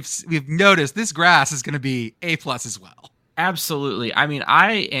that we've noticed this grass is going to be A+ as well. Absolutely. I mean,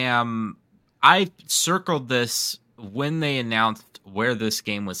 I circled this when they announced where this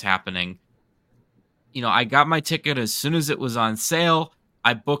game was happening. You know, I got my ticket as soon as it was on sale.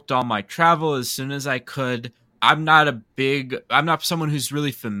 I booked all my travel as soon as I could. I'm not someone who's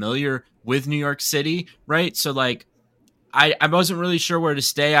really familiar with New York City, right? So like, I wasn't really sure where to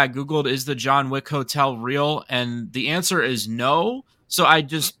stay. I Googled, is the John Wick Hotel real? And the answer is no. So I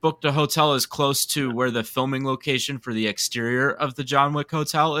just booked a hotel as close to where the filming location for the exterior of the John Wick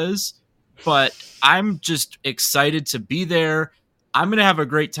Hotel is. But I'm just excited to be there. I'm going to have a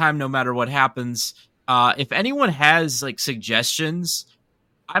great time no matter what happens. If anyone has like suggestions,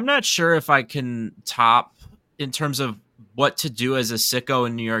 I'm not sure if I can top in terms of what to do as a sicko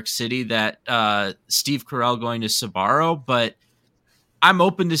in New York City that Steve Carell going to Sbarro, but I'm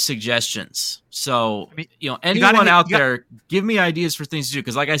open to suggestions. So, anyone out there, give me ideas for things to do.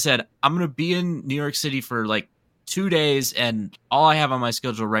 Because like I said, I'm going to be in New York City for like 2 days, and all I have on my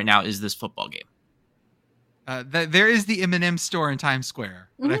schedule right now is this football game. There is the M&M store in Times Square,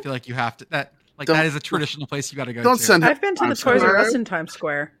 but I feel like you have to. That is a traditional place you got to go to. I've been to the Toys R Us in Times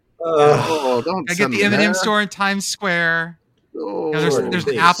Square. Don't get the M&M store in Times Square. There's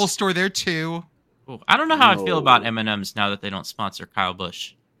an Apple store there too. Ooh, I don't know how I feel about M&Ms now that they don't sponsor Kyle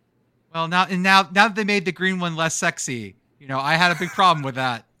Busch. Well, now that they made the green one less sexy, I had a big problem with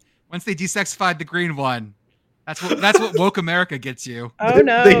that. Once they desexified the green one, that's what woke America gets you. Oh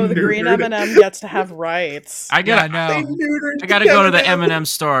no, the green M&M gets to have rights. I gotta go to the M&M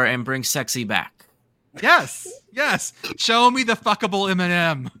store and bring sexy back. Yes. Show me the fuckable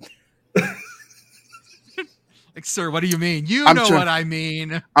M&M. Like, sir, what do you mean? What I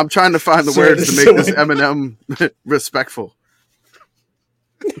mean. I'm trying to find the words to make this M&M respectful.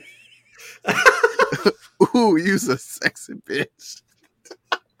 Ooh, you's a sexy bitch.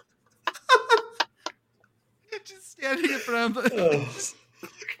 Just standing in front of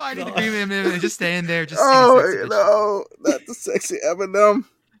finding the green M&M and just staying there. Just not the sexy M&M.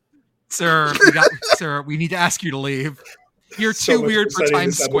 Sir, we need to ask you to leave. You're too weird for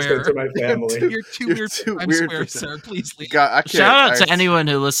Times Square. To my family. You're too weird for Times Square, sir. Please leave. God, shout out to anyone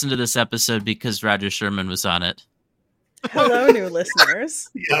who listened to this episode because Rodger Sherman was on it. Hello, new listeners.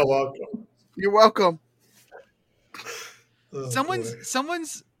 Yeah, welcome. You're welcome. Oh,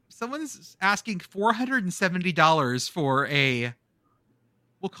 someone's asking $470 for a.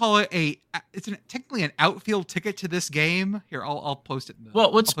 We'll call it technically an outfield ticket to this game. Here, I'll post it.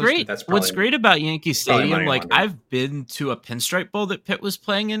 What's great about Yankee Stadium, like I've been to a Pinstripe Bowl that Pitt was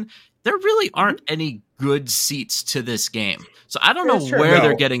playing in. There really aren't any good seats to this game, so I don't know where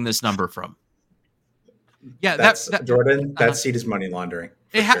they're getting this number from. Yeah, that's Jordan. That seat is money laundering.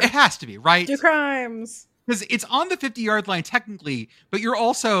 It has to be, right? Do crimes. Because it's on the 50-yard line technically, but you're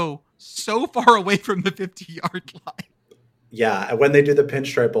also so far away from the 50-yard line. Yeah, when they do the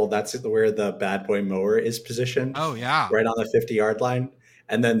Pinstripe Bowl, that's where the bad boy mower is positioned. Oh, yeah. Right on the 50-yard line.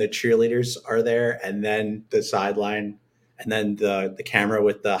 And then the cheerleaders are there, and then the sideline, and then the camera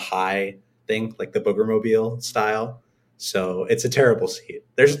with the high thing, like the Boogermobile style. So it's a terrible seat.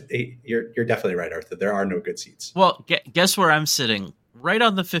 You're definitely right, Arthur. There are no good seats. Well, guess where I'm sitting? Right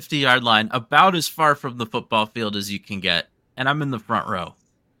on the 50-yard line, about as far from the football field as you can get. And I'm in the front row.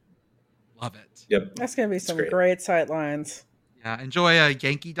 Love it. Yep. That's going to be some great sight lines. Yeah, enjoy a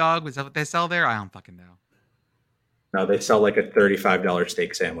Yankee dog. Was that what they sell there? I don't fucking know. No, they sell like a $35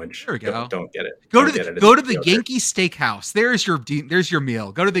 steak sandwich. There we go. Don't get it. Go to the Yankee Steakhouse. There's your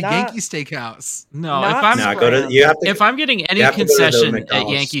meal. Go to the Yankee Steakhouse. No, if I'm getting any concession at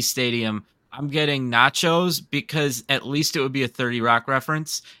Yankee Stadium, I'm getting nachos because at least it would be a 30 Rock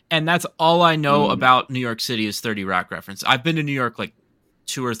reference, and that's all I know about New York City is 30 Rock reference. I've been to New York like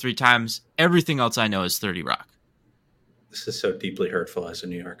 2 or 3 times. Everything else I know is 30 Rock. This is so deeply hurtful as a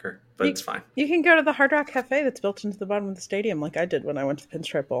New Yorker, but it's fine. You can go to the Hard Rock Cafe that's built into the bottom of the stadium like I did when I went to the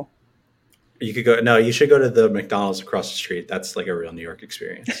Pinstripe Bowl. You could go. No, you should go to the McDonald's across the street. That's like a real New York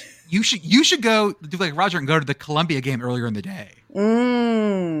experience. You should go do like Rodger and go to the Columbia game earlier in the day.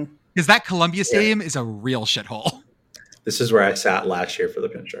 Because that Columbia Stadium is a real shithole. This is where I sat last year for the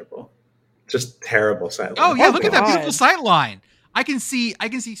Pinstripe Bowl. Just terrible sightline. Oh yeah, look at that beautiful sightline. I can see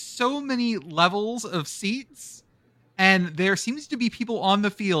so many levels of seats. And there seems to be people on the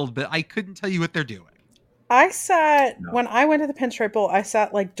field, but I couldn't tell you what they're doing. When I went to the Pinstripe Bowl, I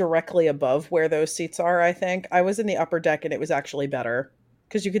sat like directly above where those seats are, I think. I was in the upper deck and it was actually better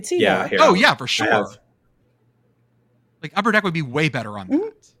because you could see that. Yeah, for sure. Like upper deck would be way better on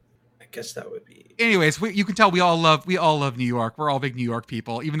that. I guess that would be. Anyways, you can tell we all love New York. We're all big New York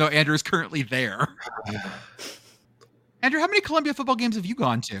people, even though Andrew is currently there. Andrew, how many Columbia football games have you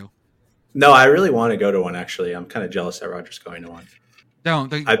gone to? No, I really want to go to one, actually. I'm kind of jealous that Rodger's going to one. I've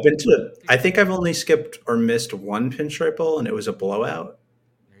been to I think I've only skipped or missed one Pinstripe Bowl, and it was a blowout.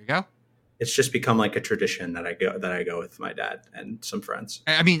 There you go. It's just become like a tradition that I go with my dad and some friends.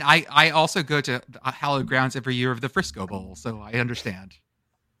 I mean, I also go to hallowed grounds every year of the Frisco Bowl, so I understand.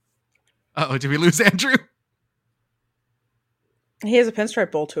 Uh-oh, did we lose Andrew? He has a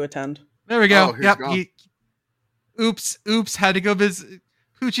Pinstripe Bowl to attend. There we go. Yep. Oops, had to go visit.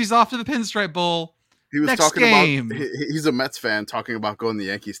 Poochie's off to the Pinstripe Bowl. He was talking about he's a Mets fan, talking about going to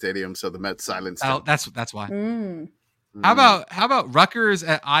Yankee Stadium, so the Mets silenced him. Oh, that's why. How about Rutgers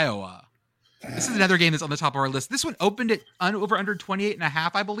at Iowa? This is another game that's on the top of our list. This one opened at over under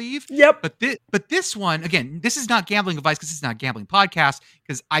 28.5, I believe. Yep. But this one, again, this is not gambling advice because this is not a gambling podcast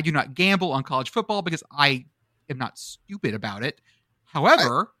because I do not gamble on college football because I am not stupid about it.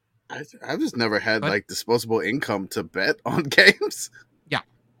 However, I've just never had like disposable income to bet on games.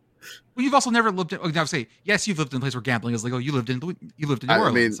 Well, you've also never lived in. Now, say yes, you've lived in a place where gambling is legal. You lived in New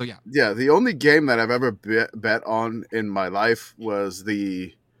Orleans, so yeah. Yeah, the only game that I've ever bet on in my life was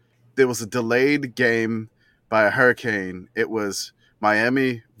there was a delayed game by a hurricane. It was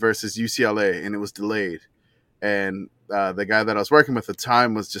Miami versus UCLA, and it was delayed. And the guy that I was working with at the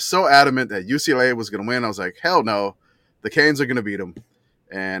time was just so adamant that UCLA was going to win. I was like, hell no, the Canes are going to beat them.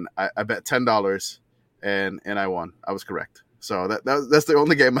 And I bet $10, and I won. I was correct. So that's the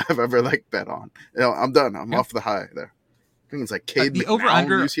only game I've ever like bet on. You know, I'm done. I'm off the high there. I think it's like Cade McNown, over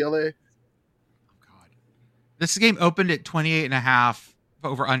under UCLA. Oh God, this game opened at 28.5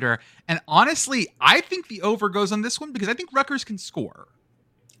 over under, and honestly, I think the over goes on this one because I think Rutgers can score.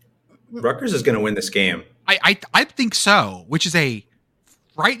 Rutgers is going to win this game. I think so, which is a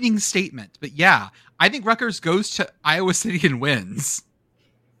frightening statement. But yeah, I think Rutgers goes to Iowa City and wins,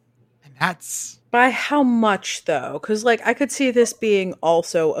 and that's. By how much, though? Because, like, I could see this being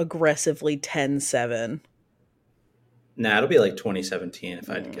also aggressively 10-7. Nah, it'll be like 2017 if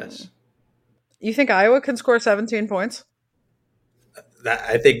I had to guess. You think Iowa can score 17 points?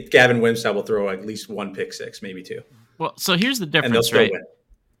 I think Gavin Wimsatt will throw at least one pick six, maybe two. Well, so here's the difference, and they'll still right? win.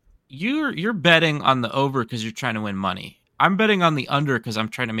 You're betting on the over because you're trying to win money. I'm betting on the under because I'm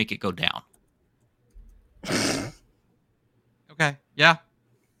trying to make it go down. Okay, yeah.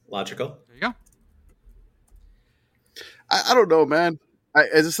 Logical. There you go. I don't know, man.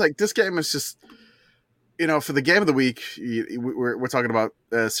 It's just like this game is just, for the game of the week, we're talking about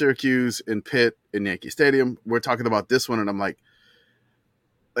Syracuse and Pitt in Yankee Stadium. We're talking about this one, and I'm like,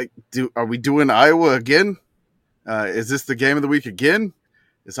 are we doing Iowa again? Is this the game of the week again?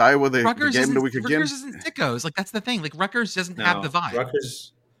 Is Iowa the game of the week again? Rutgers isn't sickos. Like that's the thing. Like Rutgers doesn't have the vibe.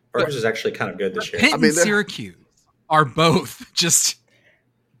 Rutgers is actually kind of good this year. Pitt and Syracuse are both just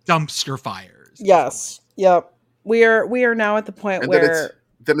dumpster fires. Yes. Yep. We are now at the point where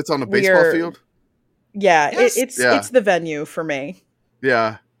then it's on a baseball field. Yeah, yes. It's the venue for me.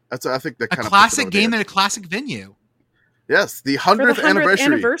 Yeah, I think that kind of classic game at a classic venue. Yes, the 100th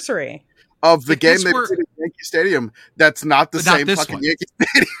anniversary of the game that did at Yankee Stadium. That's not the same fucking Yankee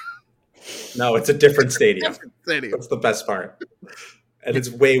Stadium. No, it's a different stadium. That's the best part. And it's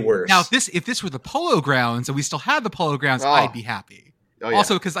way worse. Now, if this were the Polo Grounds and we still had the Polo Grounds, I'd be happy. Oh, yeah.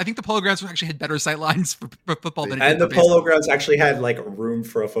 Also, because I think the Polo Grounds actually had better sight lines for football than it did for baseball. Polo Grounds actually had like room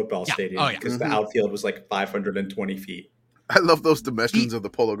for a football stadium because the outfield was like 520 feet. I love those dimensions of the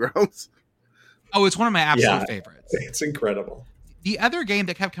Polo Grounds. Oh, it's one of my absolute favorites. It's incredible. The other game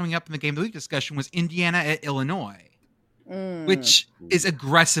that kept coming up in the Game of the Week discussion was Indiana at Illinois, which is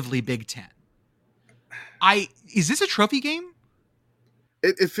aggressively Big Ten. Is this a trophy game?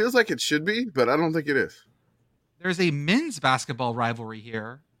 It feels like it should be, but I don't think it is. There's a men's basketball rivalry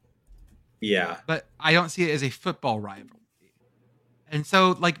here. Yeah. But I don't see it as a football rivalry. And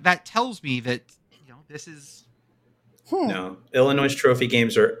so, like, that tells me that, this is... No. Illinois' trophy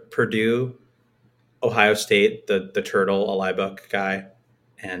games are Purdue, Ohio State, the Turtle, Eli Buck guy,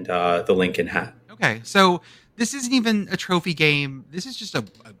 and the Lincoln hat. Okay, so this isn't even a trophy game. This is just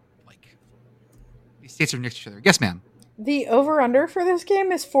these states are next to each other. Yes, ma'am. The over-under for this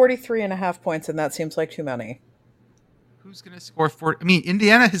game is 43.5 points, and that seems like too many. Who's going to score 40? I mean,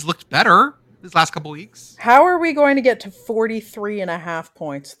 Indiana has looked better this last couple weeks. How are we going to get to 43.5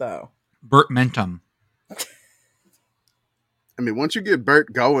 points, though? Burt Mentum. I mean, once you get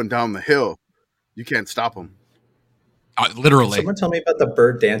Burt going down the hill, you can't stop him. Literally. Can someone tell me about the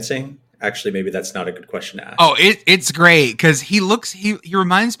bird dancing? Actually, maybe that's not a good question to ask. Oh, it's great because he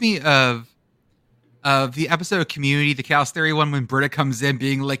reminds me of the episode of Community, the Chaos Theory one, when Britta comes in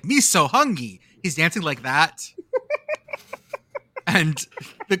being like, "Me so hungry." He's dancing like that. And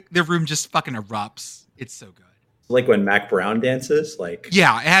the room just fucking erupts. It's so good. Like when Mac Brown dances?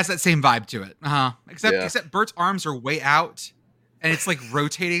 Yeah, it has that same vibe to it. Except Bert's arms are way out and it's like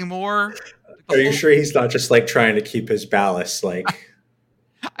rotating more. Are you sure he's not just like trying to keep his ballast I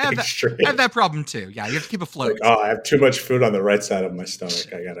have that problem too. Yeah, you have to keep afloat. I have too much food on the right side of my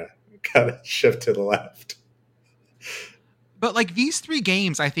stomach. I gotta shift to the left. But like these three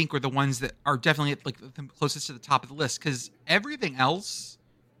games, I think, are the ones that are definitely like the closest to the top of the list because everything else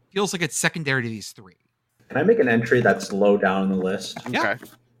feels like it's secondary to these three. Can I make an entry that's low down on the list? Yeah.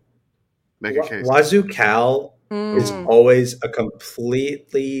 Okay. Make a case. Wazoo Cal is always a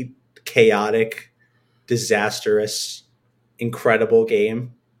completely chaotic, disastrous, incredible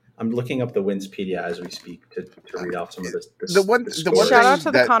game. I'm looking up the Winspedia as we speak to read off some of this. The one shout out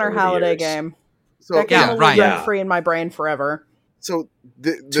to the Connor Halliday game. So that game will live free in my brain forever. So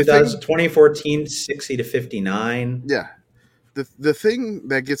the 2014, 60-59. Yeah. The thing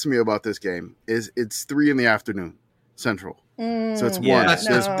that gets me about this game is it's 3 p.m. Central. So it's one.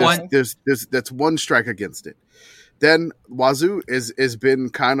 That's one strike against it. Then Wazoo has been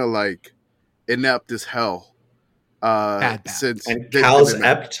kind of like inept as hell. Bad. Since and Cal's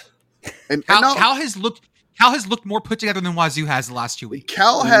ept. And Cal has looked more put together than Wazoo has the last 2 weeks.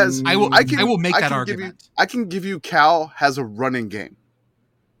 Cal has. I will make that argument. I can give you Cal has a running game.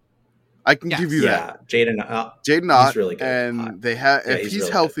 I can give you that. Jaden Ott, really good. And they have. If he's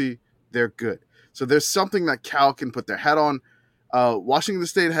really healthy, good. They're good. So there's something that Cal can put their head on. Washington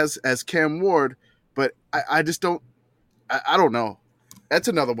State has Cam Ward, but I just don't. I don't know. That's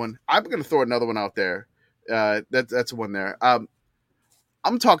another one. I'm going to throw another one out there. That's one there.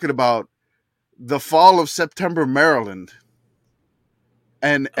 I'm talking about the fall of September, Maryland,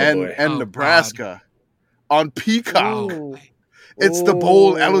 and Nebraska on Peacock. Ooh. It's the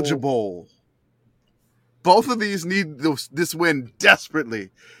bowl eligible. Both of these need this win desperately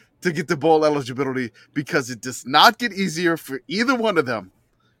to get the bowl eligibility because it does not get easier for either one of them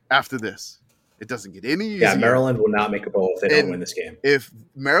after this. It doesn't get any easier. Yeah, Maryland will not make a bowl if they don't win this game. If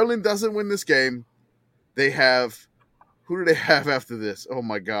Maryland doesn't win this game, they have – who do they have after this? Oh,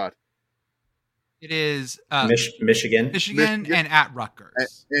 my God. It is Michigan and at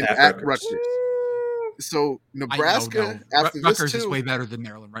Rutgers. And at Rutgers. So Nebraska after Rutgers this is way better than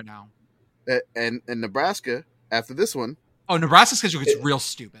Maryland right now. And Nebraska after this one. Oh, Nebraska's schedule gets real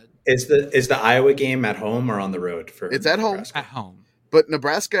stupid. Is the Iowa game at home or on the road? It's at home. At home. But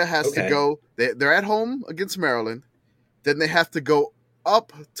Nebraska has to go. They're at home against Maryland. Then they have to go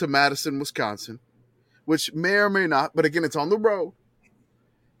up to Madison, Wisconsin, which may or may not. But again, it's on the road.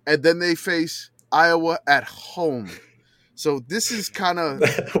 And then they face Iowa at home. So this is kind of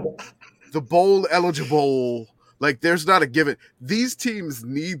the bowl eligible. Like, there's not a given. These teams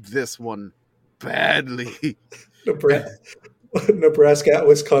need this one badly. Nebraska at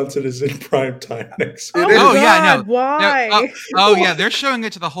Wisconsin is in prime time next week. Yeah, no. Why? They're showing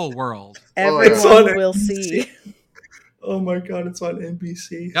it to the whole world. Everyone will see. Oh my God, it's on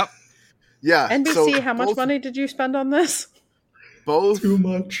NBC. Yep. Yeah. NBC, how much money did you spend on this? Both. Too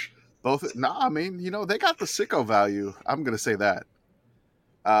much. Both. No, I mean, they got the sicko value. I'm going to say that.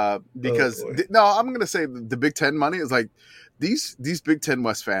 Because I'm going to say the Big Ten money is like these Big Ten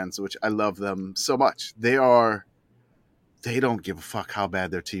West fans, which I love them so much. They don't give a fuck how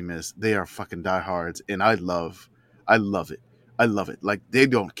bad their team is. They are fucking diehards, and I love it. I love it. Like, they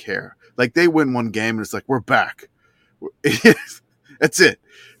don't care. Like, they win one game and it's like, we're back. That's it.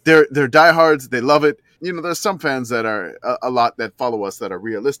 they're diehards. They love it. You know, there's some fans that are a lot that follow us that are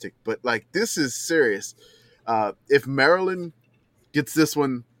realistic, but like this is serious. If Maryland gets this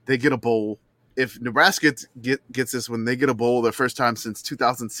one, they get a bowl. If Nebraska gets this one, they get a bowl their first time since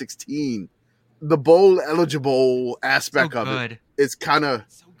 2016. The bowl eligible aspect of it is kind of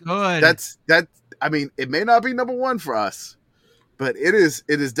so good. That. I mean, it may not be number one for us, but it is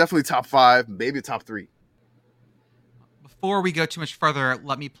definitely top 5, maybe top 3. Before we go too much further,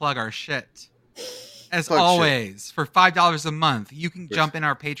 let me plug our shit. As always, for $5 a month, you can jump in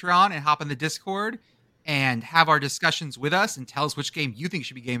our Patreon and hop in the Discord and have our discussions with us and tell us which game you think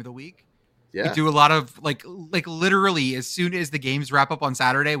should be game of the week. Yeah. We do a lot of like literally as soon as the games wrap up on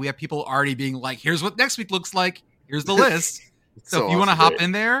Saturday, we have people already being like, here's what next week looks like. Here's the list. So if you want to hop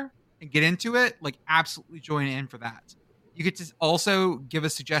in there and get into it, like absolutely join in for that. You get to also give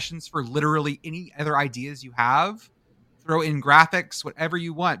us suggestions for literally any other ideas you have. Throw in graphics, whatever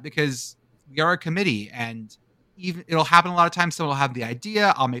you want, because we are a committee and even it'll happen a lot of times. Someone will have the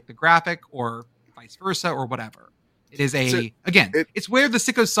idea, I'll make the graphic or vice versa or whatever. It is it's where the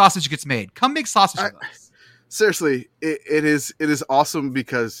sicko sausage gets made. Come make sausage with us. Seriously, it is awesome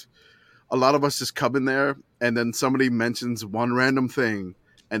because a lot of us just come in there and then somebody mentions one random thing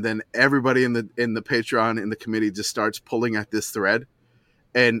and then everybody in the Patreon in the committee just starts pulling at this thread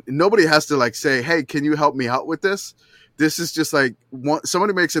and nobody has to like say, hey, can you help me out with this? This is just like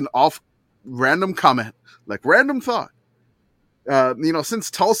somebody makes an random comment, like random thought.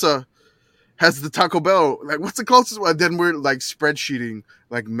 Since Tulsa has the Taco Bell, like what's the closest one? Then we're like spreadsheeting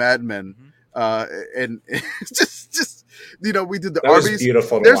like Mad Men. And just we did the Arby's. Was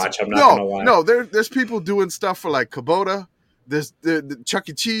beautiful to watch. I'm not gonna lie. No, there's people doing stuff for like Kubota. There's the Chuck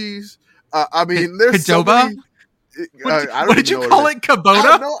E. Cheese. I mean, there's Qdoba. What did you call it? Kubota?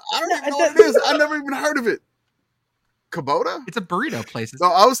 I don't even know what it is. I never even heard of it. Kubota? It's a burrito place. No,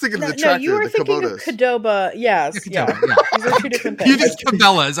 I was thinking of the tractor. No, you were thinking of Qdoba. Yes. Yeah. These are two different things. You did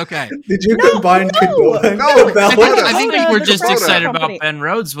Cabela's, okay. Did you combine Qdoba? No, I think we're just excited about Ben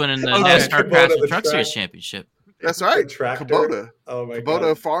Rhodes winning the NASCAR Passenger Truck Series Championship. That's right. Tractor. Kubota. Oh my Kubota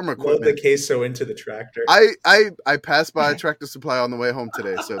God. farm Load equipment. the queso into the tractor. I passed by Tractor Supply on the way home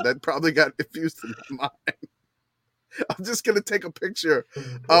today, so that probably got infused in my mind. I'm just gonna take a picture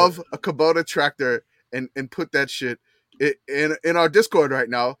of a Kubota tractor and put that shit in our Discord right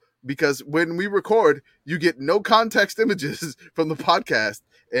now, because when we record, you get no context images from the podcast,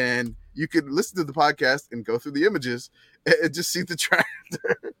 and you can listen to the podcast and go through the images and just see the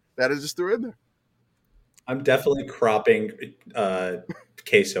tractor that I just threw in there. I'm definitely cropping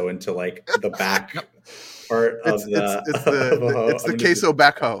queso into like the back part of it's the queso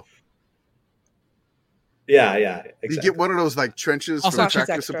backhoe. Yeah, exactly. You get one of those like trenches Also, from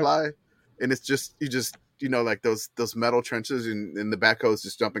Tractor Supply, and it's just like those metal trenches, and the backhoe is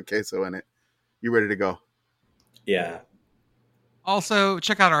just dumping queso in it. You ready to go? Yeah. Also,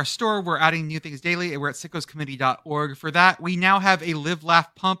 check out our store. We're adding new things daily, and we're at sickoscommittee.org. For that, we now have a Live,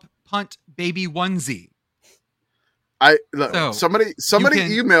 Laugh, Punt baby onesie. Somebody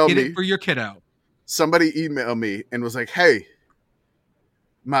emailed me for your kiddo. Somebody emailed me and was like, "Hey,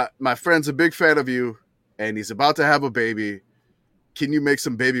 my friend's a big fan of you, and he's about to have a baby. Can you make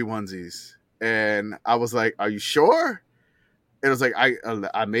some baby onesies?" And I was like, "Are you sure?" And it was like,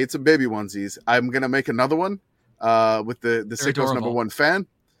 I made some baby onesies. I'm gonna make another one with the Sickos #1 fan,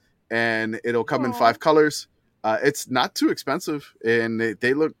 and it'll come in 5 colors. It's not too expensive, and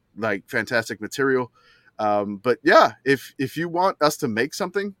they look like fantastic material. But yeah, if you want us to make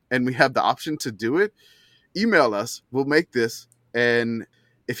something and we have the option to do it, email us. We'll make this. And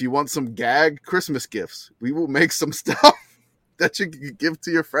if you want some gag Christmas gifts, we will make some stuff that you can give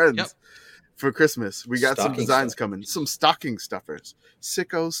to your friends for Christmas. We got some designs coming. Some stocking stuffers.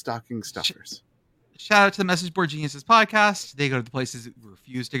 Sicko stocking stuffers. Shout out to the Message Board Geniuses podcast. They go to the places that we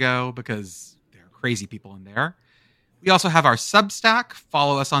refuse to go because there are crazy people in there. We also have our Substack.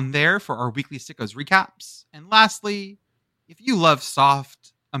 Follow us on there for our weekly Sickos recaps. And lastly, if you love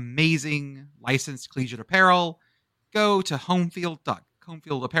soft, amazing, licensed collegiate apparel, go to Homefield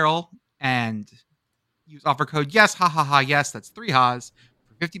Apparel and use offer code yes, yes, that's 3 ha's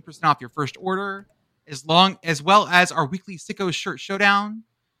for 15% off your first order, as well as our weekly Sickos shirt showdown.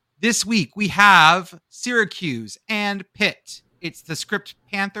 This week we have Syracuse and Pitt. It's the Script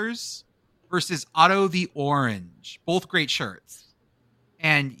Panthers versus Otto the Orange. Both great shirts.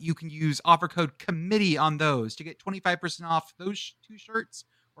 And you can use offer code committee on those to get 25% off those 2 shirts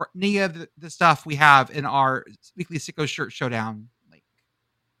or any of the stuff we have in our weekly Sicko shirt showdown link.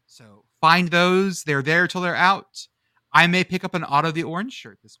 So find those. They're there till they're out. I may pick up an Otto the Orange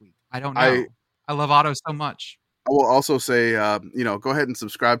shirt this week. I don't know. I love Otto so much. I will also say, go ahead and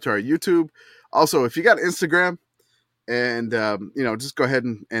subscribe to our YouTube. Also, if you got Instagram, and just go ahead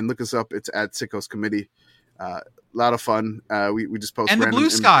and look us up. It's at Sickos Committee. A lot of fun. We just post and the Blue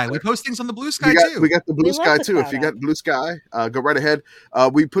Sky. We post things on the Blue Sky too. We got the Blue Sky too. If you got Blue Sky, go right ahead.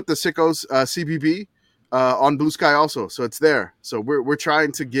 We put the Sickos CBB on Blue Sky also, so it's there. So we're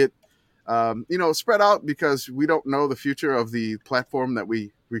trying to get spread out because we don't know the future of the platform that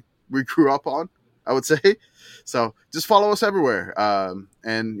we grew up on, I would say. So just follow us everywhere,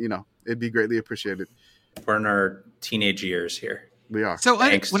 and it'd be greatly appreciated. We're in our teenage years here. We are. So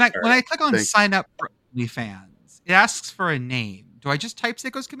when I click on sign up for OnlyFans, it asks for a name. Do I just type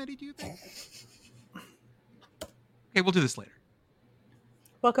Sickos Committee, do you think? Okay, we'll do this later.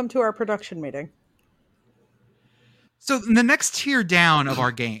 Welcome to our production meeting. So the next tier down of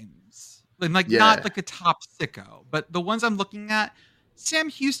our games, not like a top sicko, but the ones I'm looking at, Sam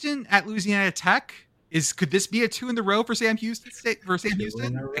Houston at Louisiana Tech. Could this be a 2 in the row for Sam Houston?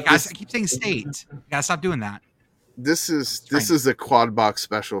 I keep saying state. I gotta stop doing that. This is a quad box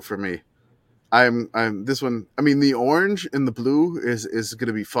special for me. I'm this one. I mean, the orange and the blue is going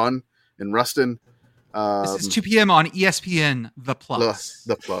to be fun in Ruston. This is 2 p.m. on ESPN The Plus.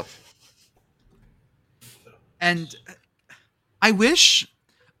 The Plus. And I wish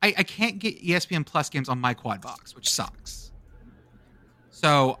I can't get ESPN Plus games on my quad box, which sucks.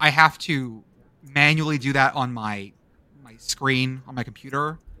 So I have to manually do that on my screen on my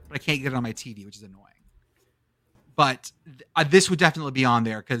computer, but I can't get it on my TV, which is annoying. But this would definitely be on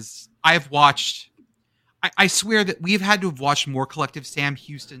there because I've watched. I swear that we've had to have watched more collective Sam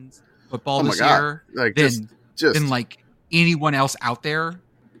Houston's football this year than like anyone else out there,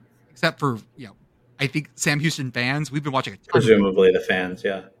 except for I think Sam Houston fans. We've been watching a ton. Presumably the fans,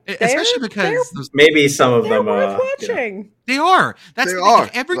 yeah. Especially because maybe some of them worth watching. They are. That's the thing.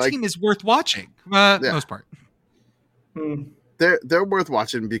 Like, every team is worth watching. Most part. They're worth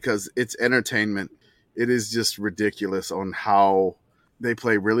watching because it's entertainment. It is just ridiculous on how they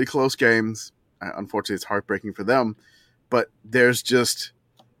play really close games. Unfortunately, it's heartbreaking for them, but there's just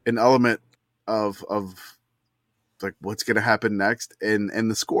an element of like what's going to happen next, and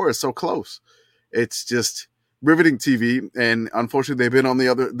the score is so close. It's just riveting TV, and unfortunately, they've been on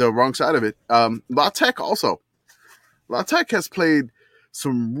the wrong side of it. La Tech also. La Tech has played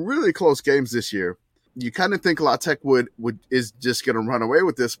some really close games this year. You kind of think La Tech is just going to run away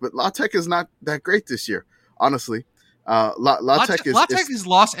with this, but La Tech is not that great this year, honestly. La Tech has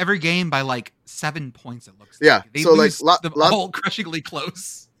lost every game by like 7 points. It looks like. They lose them all crushingly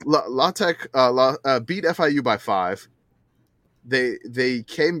close. La Tech beat FIU by 5. They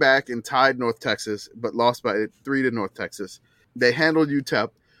came back and tied North Texas, but lost by 3 to North Texas. They handled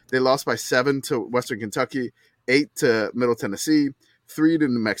UTEP. They lost by 7 to Western Kentucky, 8 to Middle Tennessee, 3 to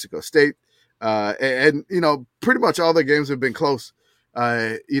New Mexico State. And pretty much all their games have been close,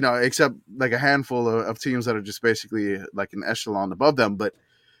 except like a handful of teams that are just basically like an echelon above them. But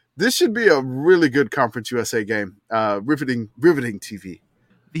this should be a really good Conference USA game. Riveting TV.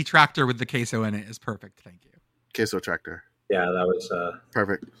 The tractor with the queso in it is perfect. Thank you. Queso tractor. Yeah, that was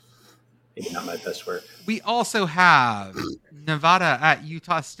perfect. Maybe not my best work. We also have Nevada at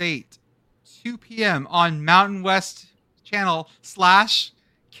Utah State, 2 p.m. on Mountain West Channel /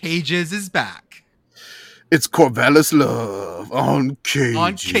 Cages is back. It's Corvallis Love on Cages.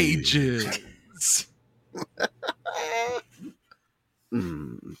 On Cages.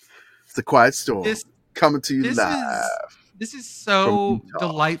 It's the Quiet Storm coming to you live. This is so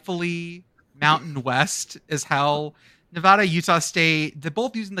delightfully Mountain West as hell. Nevada, Utah State, they're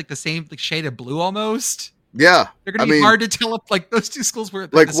both using like the same shade of blue almost. Yeah. They're going to be hard to tell if like those two schools were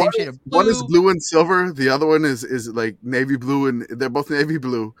like the same shade of blue. One is blue and silver. The other one is like navy blue, and they're both navy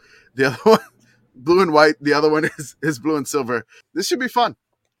blue. The other one, blue and white. The other one is blue and silver. This should be fun.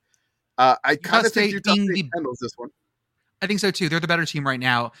 I kind of think Utah State handles this one. I think so too. They're the better team right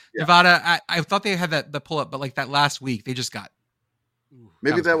now. Yeah. Nevada, I thought they had the pull up, but like that last week, they just got.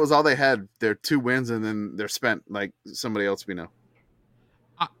 Maybe that was all they had. Their 2 wins, and then they're spent like somebody else we know.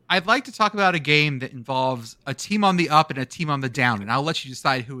 I'd like to talk about a game that involves a team on the up and a team on the down, and I'll let you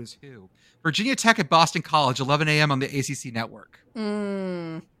decide who is who. Virginia Tech at Boston College, 11 a.m. on the ACC network.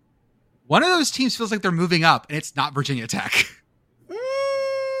 One of those teams feels like they're moving up, and it's not Virginia Tech.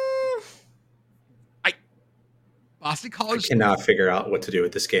 Boston College. I cannot figure out what to do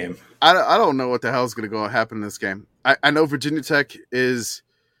with this game. I don't know what the hell is going to happen in this game. I know Virginia Tech is.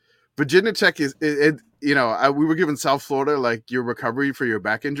 We were given South Florida like your recovery for your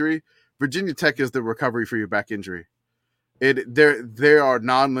back injury. Virginia Tech is the recovery for your back injury. They are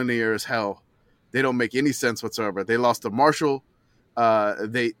nonlinear as hell. They don't make any sense whatsoever. They lost to Marshall.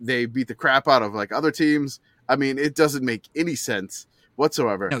 They beat the crap out of like other teams. I mean, it doesn't make any sense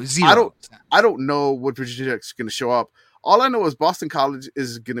whatsoever. No, 0. I don't know what Virginia Tech's going to show up. All I know is Boston College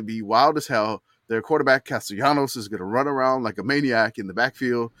is going to be wild as hell. Their quarterback Castellanos is going to run around like a maniac in the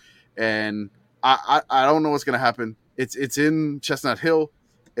backfield, and I don't know what's going to happen. It's in Chestnut Hill.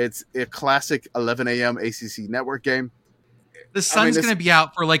 It's a classic 11 a.m. ACC network game. The sun's going to be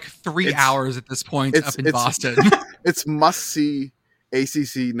out for like 3 hours at this point up in Boston. It's must-see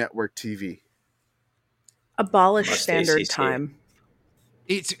ACC network TV. Abolish standard time.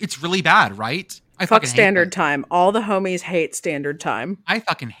 It's really bad, right? Fuck standard time. All the homies hate standard time. I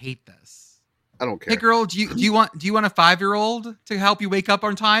fucking hate this. I don't care. Hey girl, do you want a 5-year-old to help you wake up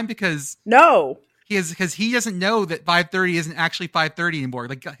on time? Because no, because he doesn't know that 5:30 isn't actually 5:30 anymore.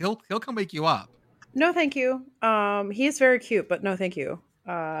 Like he'll come wake you up. No, thank you. He is very cute, but no, thank you.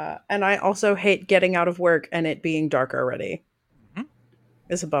 And I also hate getting out of work and it being dark already. Mm-hmm.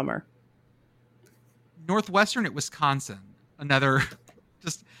 It's a bummer. Northwestern at Wisconsin. Another,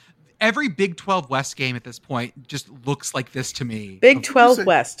 just every Big 12 West game at this point just looks like this to me. Big 12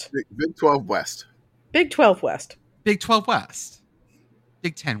 West. Big 12 West. Big 12 West. Big 12 West.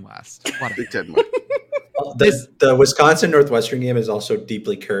 Big 10 West. Whatever. Big 10 West. The Wisconsin Northwestern game is also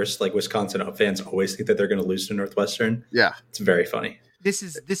deeply cursed. Like Wisconsin fans always think that they're going to lose to Northwestern. Yeah, it's very funny. This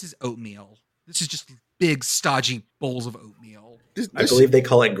is oatmeal. This is just big stodgy bowls of oatmeal. I believe they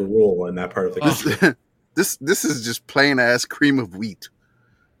call it gruel in that part of the country. This is just plain ass cream of wheat.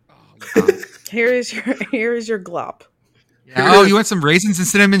 Oh, here is your glop. Yeah. Oh, you want some raisins and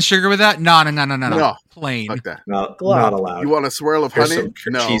cinnamon sugar with that? No. Plain. Like that. Not allowed. You want a swirl of honey?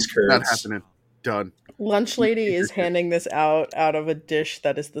 No, cheese curds. Not happening. Done. Lunch lady is handing this out of a dish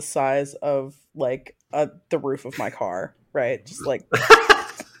that is the size of like the roof of my car, right? Just like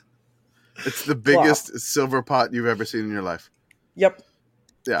it's the biggest silver pot you've ever seen in your life. Yep.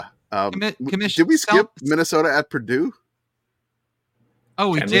 Yeah. Commish, did we skip Minnesota at Purdue? Oh,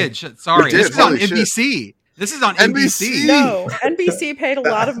 we did. Sorry, we did. This is on NBC. This is on NBC. No, NBC paid a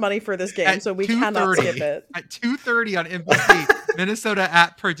lot of money for this game, so we cannot skip it. At 2:30 on NBC, Minnesota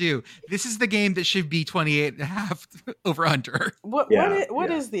at Purdue. This is the game that should be 28.5 over under. What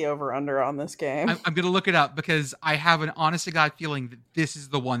is the over under on this game? I'm going to look it up because I have an honest to God feeling that this is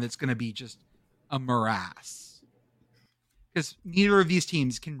the one that's going to be just a morass. Because neither of these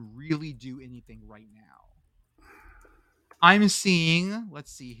teams can really do anything right now. I'm seeing,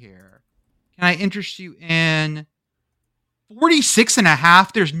 let's see here. Can I interest you in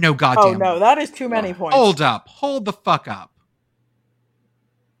 46.5? There's no goddamn. Oh, no, that is too many points. Hold up. Hold the fuck up.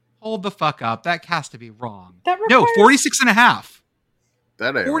 Hold the fuck up. That has to be wrong. No, 46.5.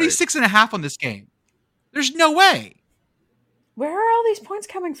 That ain't 46.5 on this game. There's no way. Where are all these points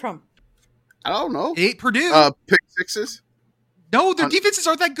coming from? I don't know. 8 Purdue. Pick sixes? No, their defenses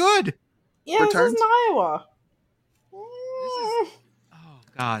aren't that good. Yeah, this is in Iowa. Oh,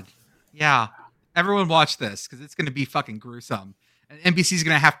 God. Yeah. Everyone watch this because it's going to be fucking gruesome. And NBC's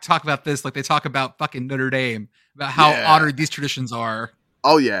going to have to talk about this like they talk about fucking Notre Dame, about how honored these traditions are.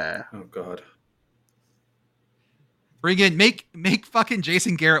 Oh, yeah. Oh, God. Bring in, make fucking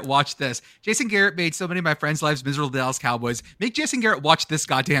Jason Garrett watch this. Jason Garrett made so many of my friends' lives miserable, Dallas Cowboys. Make Jason Garrett watch this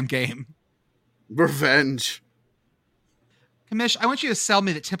goddamn game. Revenge. Commish, I want you to sell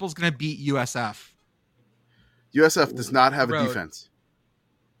me that Temple's going to beat USF. USF does not have a defense.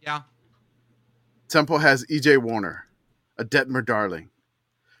 Yeah. Temple has E.J. Warner, a Detmer darling,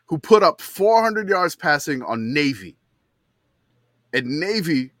 who put up 400 yards passing on Navy. And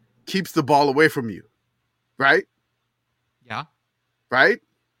Navy keeps the ball away from you. Right? Yeah. Right?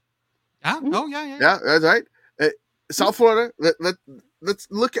 Yeah. Oh, yeah. Yeah, that's right. South Florida, let's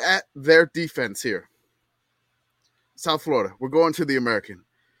look at their defense here. South Florida, we're going to the American.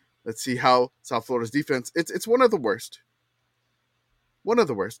 Let's see how South Florida's defense, it's one of the worst. One of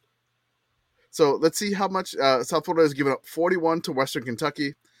the worst. So let's see how much South Florida has given up. 41 to Western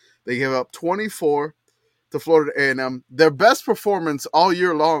Kentucky. They gave up 24 to Florida A&M. Their best performance all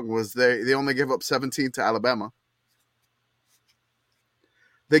year long was they only gave up 17 to Alabama.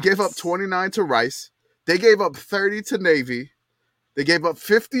 They gave up 29 to Rice. They gave up 30 to Navy. They gave up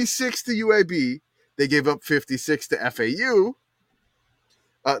 56 to UAB. They gave up 56 to FAU.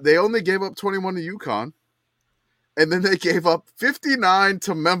 They only gave up 21 to UConn. And then they gave up 59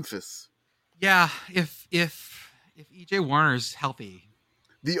 to Memphis. Yeah, if EJ Warner's healthy.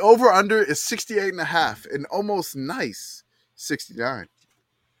 The over-under is 68.5 and almost nice 69.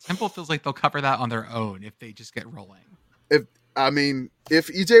 Temple feels like they'll cover that on their own if they just get rolling. If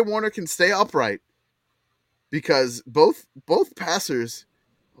EJ Warner can stay upright, because both passers,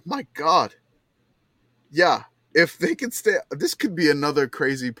 oh my God. Yeah, if they can stay, this could be another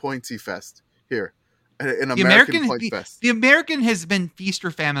crazy pointsy fest here. an American point fest. The American has been feast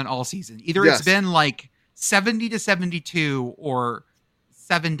or famine all season. Either it's been like 70-72 or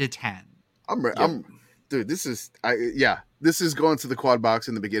 7-10. Dude, this is going to the quad box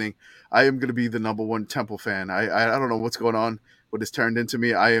in the beginning. I am going to be the number one Temple fan. I don't know what's going on, what it's turned into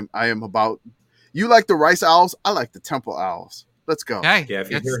me. I am about. You like the Rice Owls? I like the Temple Owls. Let's go. Okay. Yeah, if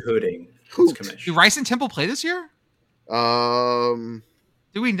you hear hooting, Hoot. it's Commish. Do Rice and Temple play this year? Do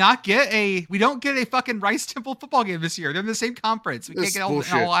we not get we don't get a fucking Rice Temple football game this year. They're in the same conference. We can't get an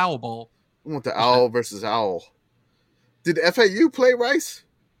all Owl Bowl. I want the Owl versus Owl. Did FAU play Rice?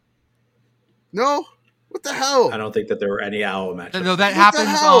 No? What the hell? I don't think that there were any Owl matches. No, that happens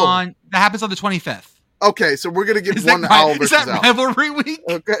on the 25th. Okay, so we're gonna get one Owl versus Owl. Is that rivalry week?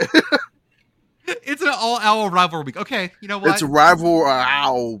 Okay. It's an all Owl rivalry week. Okay, you know what? It's rival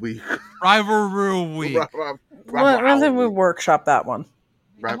Owl week. Rivalry week. When did we workshop that one?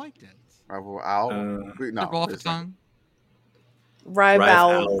 I liked it. Rival Owl. Roll off the tongue.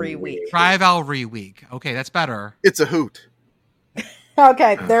 Rivalry week. Rivalry week. Okay, that's better. It's a hoot.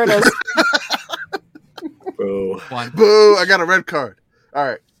 Okay, there it is. Boo. Boo! I got a red card. All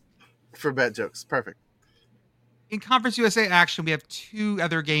right, for bad jokes. Perfect. In Conference USA action, we have two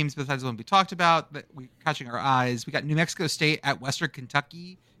other games besides the one we talked about that we're catching our eyes. We got New Mexico State at Western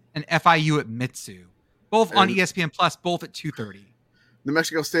Kentucky and FIU at Mitsu, both on ESPN Plus, both at 2:30. New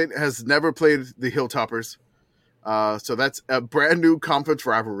Mexico State has never played the Hilltoppers, so that's a brand new conference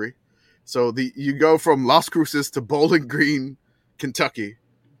rivalry. So you go from Las Cruces to Bowling Green, Kentucky.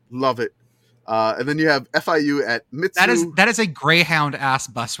 Love it. And then you have FIU at Mitsu. That is a Greyhound ass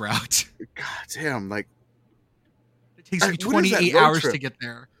bus route. God damn, like it takes you 28 hours to get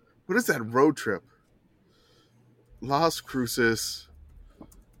there. What is that road trip? Las Cruces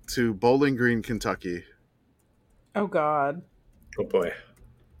to Bowling Green, Kentucky. Oh God. Oh boy.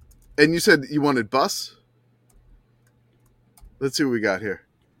 And you said you wanted bus? Let's see what we got here.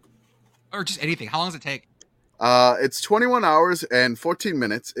 Or just anything. How long does it take? It's 21 hours and 14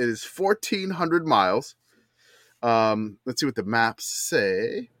 minutes. It is 1,400 miles. Let's see what the maps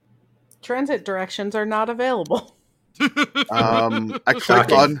say. Transit directions are not available. I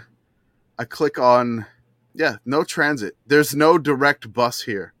click on, no transit. There's no direct bus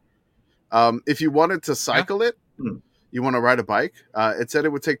here. If you wanted to cycle it, you want to ride a bike, it said it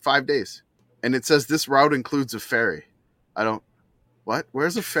would take 5 days. And it says this route includes a ferry. What?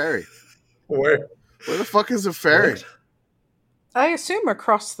 Where's a ferry? Where the fuck is a ferry? I assume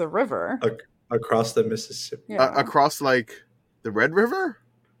across the river. Across the Mississippi. Yeah. Across like the Red River?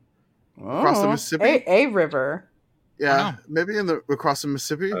 Across the Mississippi? A river. Yeah, maybe across the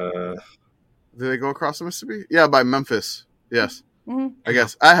Mississippi. Do they go across the Mississippi? Yeah, by Memphis. Yes. Mm-hmm. I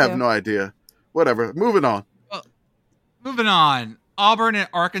guess. I have no idea. Whatever. Moving on. Moving on. Auburn and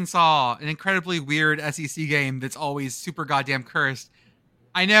Arkansas, an incredibly weird SEC game that's always super goddamn cursed.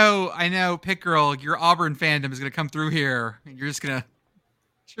 I know, Pitt Girl, your Auburn fandom is going to come through here, and you're just going to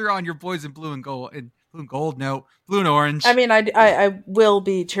cheer on your boys in blue and gold. Blue and orange. I mean, I will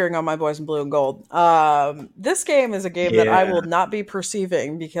be cheering on my boys in blue and gold. This game is a game that I will not be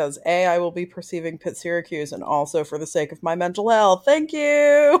perceiving because I will be perceiving Pitt Syracuse, and also for the sake of my mental health. Thank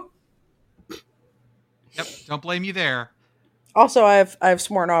you. Yep, don't blame you there. Also, I've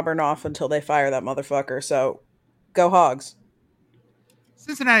sworn Auburn off until they fire that motherfucker. So, go Hogs.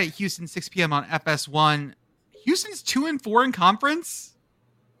 Cincinnati at Houston, 6 p.m. on FS1. Houston's 2-4 in conference.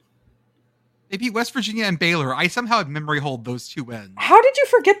 They beat West Virginia and Baylor. I somehow have memory hold those two wins. How did you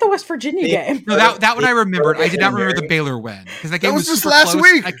forget the West Virginia game? No, that one I remembered. I did not remember the Baylor win because that game was just super last close.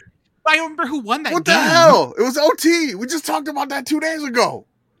 week. I don't remember who won that game. What the hell? It was OT. We just talked about that 2 days ago.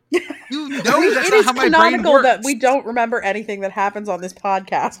 You know that's it not is how my brain canonical works. that we don't remember anything that happens on this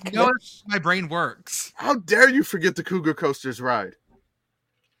podcast. You know that's how my brain works. How dare you forget the Cougar Coasters ride?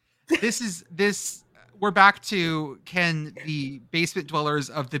 We're back to, can the basement dwellers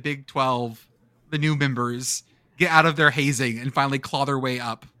of the Big 12, the new members, get out of their hazing and finally claw their way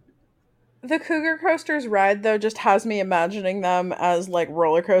up? The Cougar Coasters ride, though, just has me imagining them as, like,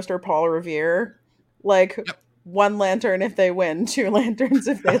 roller coaster Paul Revere. Like, 1 lantern if they win, 2 lanterns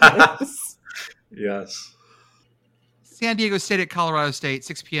if they lose. Yes. San Diego State at Colorado State,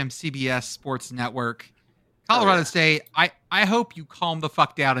 6 p.m. CBS Sports Network. Colorado State, I hope you calm the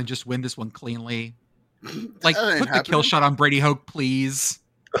fuck down and just win this one cleanly. Like, put the kill shot on Brady Hoke, please.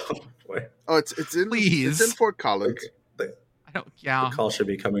 Oh, boy. Oh, it's in please. It's in Fort Collins. Okay. The call should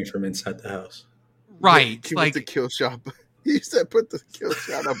be coming from inside the house. Right. Yeah, like the kill shot. You said put the kill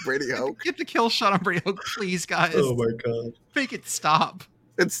shot on Brady Hoke. Get the kill shot on Brady Hoke, please, guys. Oh my god. Make it stop.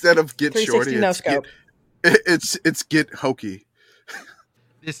 Instead of get 360 shorty, no scope. It's get hokey.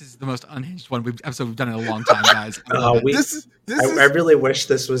 This is the most unhinged episode we've done in a long time, guys. I really wish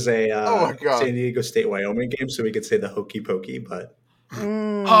this was a San Diego State Wyoming game so we could say the hokey pokey, but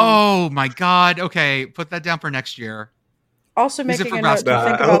oh my god. Okay, put that down for next year. Also making a note to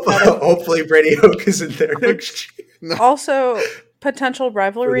think about that. Hopefully Brady Hoke isn't there next year. No. Also, potential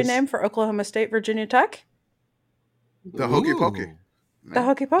rivalry name for Oklahoma State, Virginia Tech. The hokey pokey. The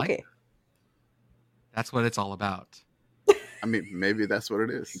hokey pokey. That's what it's all about. I mean, maybe that's what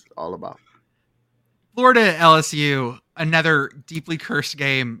it is all about. Florida LSU, another deeply cursed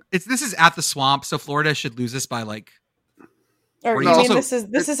game. This is at the Swamp, so Florida should lose this by like. Or you mean this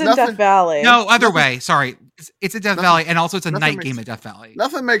is in Death Valley? No, other way. Sorry, it's at Death Valley, and also it's a night game at Death Valley.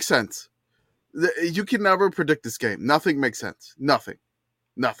 Nothing makes sense. You can never predict this game. Nothing makes sense. Nothing.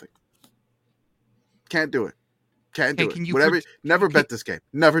 Can't do it. Can't do it. Whatever. Never bet this game.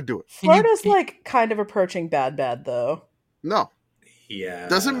 Never do it. Florida's like kind of approaching bad though. No. Yeah.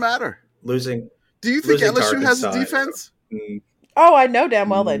 Doesn't matter. Losing. Do you think LSU has a defense? Oh, I know damn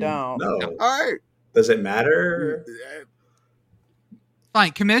well they don't. No. All right. Does it matter?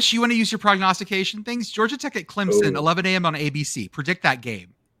 Fine. Commish, you want to use your prognostication things? Georgia Tech at Clemson, 11 a.m. on ABC. Predict that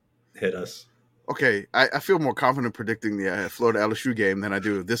game. Hit us. Okay. I feel more confident predicting the Florida LSU game than I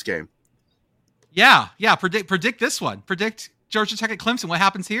do this game. Yeah. Predict this one. Predict Georgia Tech at Clemson. What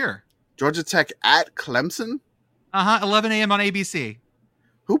happens here? Georgia Tech at Clemson? 11 a.m. on ABC.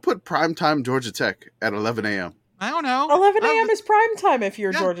 Who put primetime Georgia Tech at 11 a.m.? I don't know. 11 a.m. is prime time if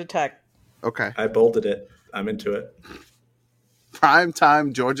you're Georgia Tech. Okay. I bolded it. I'm into it.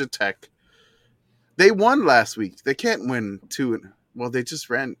 Primetime Georgia Tech. They won last week. They can't win well, they just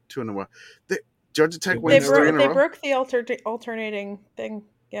ran 2 in a row. Georgia Tech wins 3 in a row. They broke the alternating thing.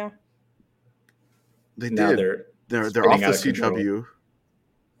 Yeah. They now did. They're off the CW.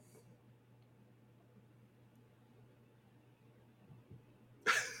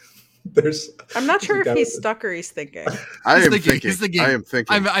 I'm not sure if he's stuck or he's thinking. He's thinking. I am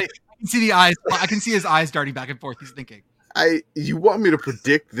thinking. I can see the eyes. I can see his eyes darting back and forth. He's thinking. You want me to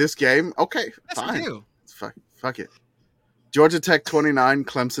predict this game? Okay, yes, fine. I do. Fuck it. Georgia Tech 29,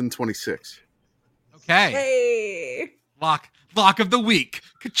 Clemson 26. Okay. Hey. Lock of the week.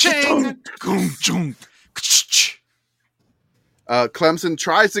 Ka-ching. Clemson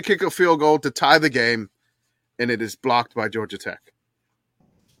tries to kick a field goal to tie the game, and it is blocked by Georgia Tech.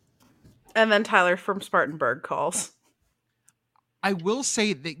 And then Tyler from Spartanburg calls. I will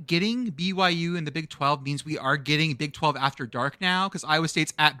say that getting BYU in the Big 12 means we are getting Big 12 after dark now because Iowa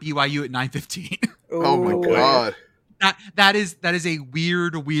State's at BYU at 9:15. Oh my god. That is a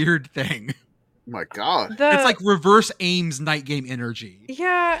weird thing. My god. It's like reverse Ames night game energy.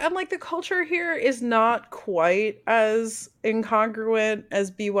 Yeah, and like the culture here is not quite as incongruent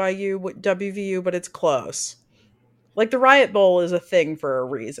as BYU with WVU, but it's close. Like the Riot Bowl is a thing for a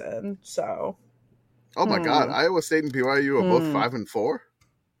reason. So oh my god, Iowa State and BYU are both 5-4.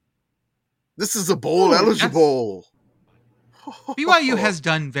 This is a bowl eligible. BYU has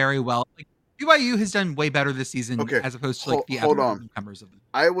done very well. Like, BYU has done way better this season as opposed to like the other newcomers of it.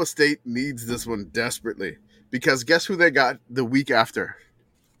 Iowa State needs this one desperately because guess who they got the week after?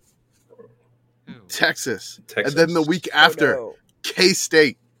 Texas. And then the week after,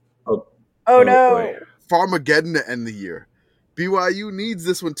 K-State. Oh no. Boy. Farmageddon to end the year. BYU needs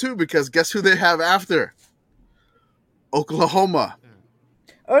this one too because guess who they have after? Oklahoma.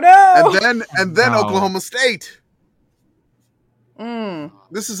 Oh no! And then Oklahoma State.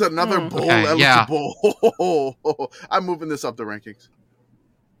 This is another bowl eligible. I'm moving this up the rankings.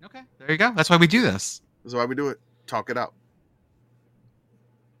 Okay, there you go. That's why we do this. That's why we do it. Talk it out.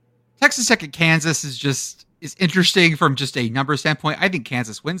 Texas Tech at Kansas is interesting from just a number standpoint. I think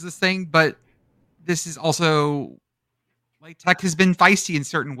Kansas wins this thing, but this is also like Tech has been feisty in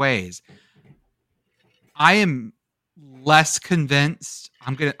certain ways. I am less convinced.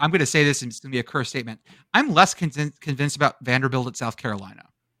 I'm gonna say this, and it's gonna be a cursed statement. I'm less convinced about Vanderbilt at South Carolina.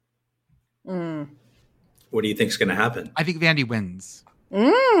 What do you think is going to happen? I think Vandy wins.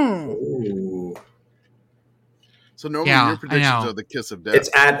 Ooh. So normally your predictions are the kiss of death.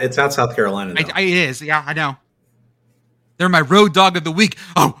 It's at South Carolina. It is. Yeah, I know. They're my road dog of the week.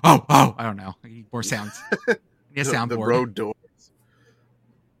 Oh. I don't know. I need more sounds. I need a soundboard. The road doors.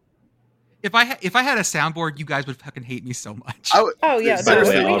 If I had a soundboard, you guys would fucking hate me so much. If we had a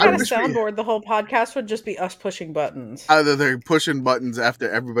soundboard, the whole podcast would just be us pushing buttons. Either they're pushing buttons after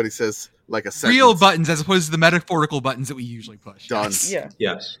everybody says like a sentence. Real buttons as opposed to the metaphorical buttons that we usually push. Done.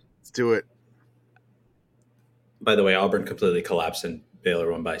 Yes. Let's do it. By the way, Auburn completely collapsed and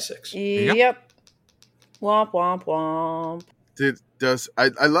Baylor won by 6. Yep. Womp, womp, womp.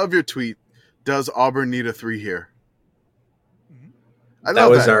 I love your tweet. Does Auburn need a 3 here? I that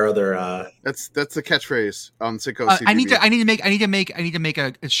love was that. our other. That's the catchphrase on Sicko. I need to make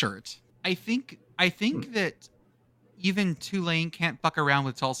a shirt. I think that even Tulane can't fuck around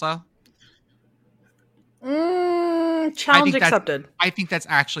with Tulsa. Challenge accepted. I think that's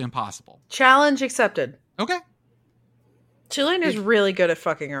actually impossible. Challenge accepted. Okay. Tulane is really good at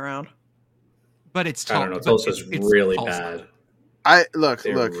fucking around. But it's I don't know. Tulsa's really bad. Look.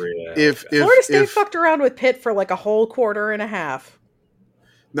 Really If Florida State fucked around with Pitt for like a whole quarter and a half.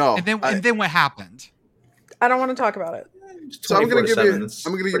 No. And then what happened? I don't want to talk about it. So I'm gonna give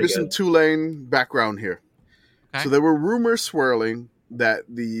you some Tulane background here. Okay. So there were rumors swirling that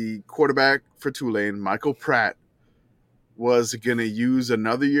the quarterback for Tulane, Michael Pratt, was gonna use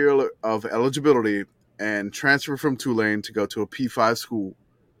another year of eligibility and transfer from Tulane to go to a P5 school,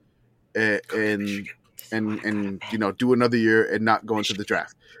 and do another year and not go into the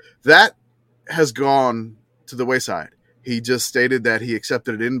draft. That has gone to the wayside. He just stated that he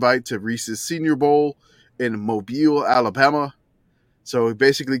accepted an invite to Reese's Senior Bowl in Mobile, Alabama. So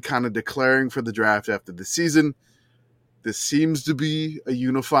basically kind of declaring for the draft after the season. This seems to be a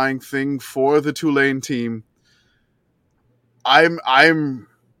unifying thing for the Tulane team. I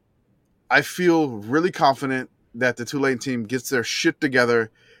feel really confident that the Tulane team gets their shit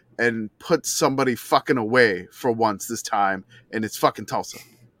together and puts somebody fucking away for once this time, and it's fucking Tulsa.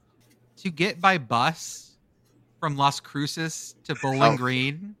 To get by bus from Las Cruces to Bowling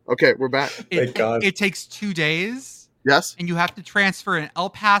Green. Okay, we're back. Thank God. It takes 2 days. Yes. And you have to transfer in El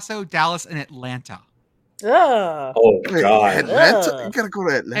Paso, Dallas, and Atlanta. Ugh. Oh, God. Atlanta? You gotta go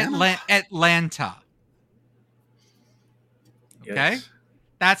to Atlanta? Atlanta. Okay? Yes.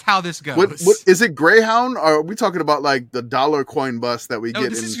 That's how this goes. What is it, Greyhound? Or are we talking about like the dollar coin bus that we get?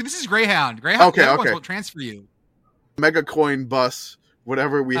 This is Greyhound. Greyhound won't transfer you. Mega coin bus,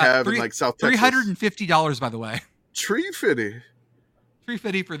 whatever we have in like South Texas. $350, by the way. $350.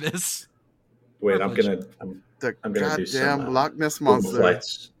 $350 for this. Wait, privilege. I'm The gonna do some goddamn Loch Ness Google monster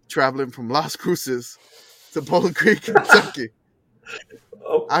flights. traveling from Las Cruces to Bowling Green, Kentucky.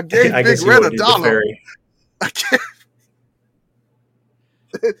 Oh, I gave I Big guess you Red would $1. need the ferry. I can't.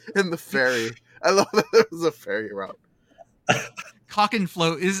 In the ferry. I love that there was a ferry route. Cock and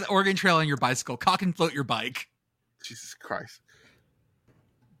float is Oregon Trail on your bicycle. Cock and float your bike. Jesus Christ.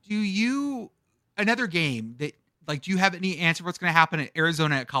 Another game that, like, do you have any answer for what's going to happen at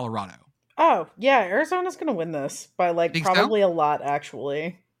Arizona at Colorado? Oh, yeah, Arizona's going to win this by probably a lot,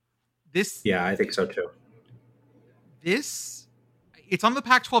 actually. Yeah, I think so too. It's on the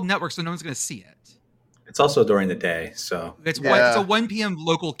Pac-12 network, so no one's going to see it. It's also during the day, so it's a 1 p.m.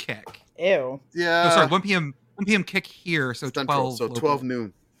 local kick. Ew. Yeah. No, sorry, 1 p.m. kick here, so Central, 12. So 12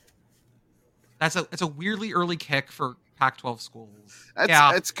 noon. That's a weirdly early kick for Pac-12 schools.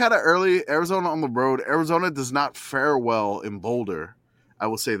 It's kind of early. Arizona on the road. Arizona does not fare well in Boulder. I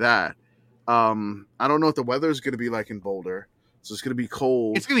will say that. I don't know what the weather is going to be like in Boulder. So it's going to be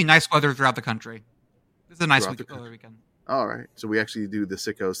cold. It's going to be nice weather throughout the country. It's a nice weekend. All right. So we actually do the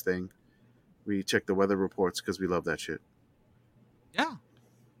sickos thing. We check the weather reports because we love that shit. Yeah.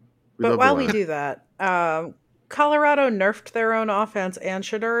 But while we do that, Colorado nerfed their own offense and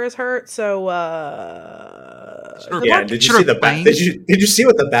Shedeur is hurt. So, did you see the back? Did you see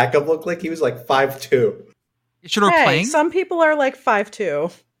what the backup looked like? He was like 5'2". Shedeur playing? Some people are like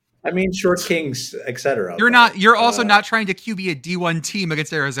 5'2". I mean, short kings, etc. You're also not trying to QB a D1 team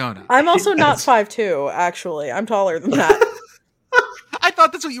against Arizona. I'm also not 5'2", actually. I'm taller than that. I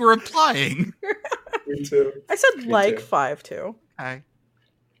thought that's what you were implying. Me too. I said 5'2". Okay.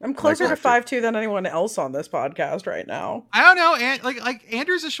 I'm closer to 5'2" than anyone else on this podcast right now. I don't know. Like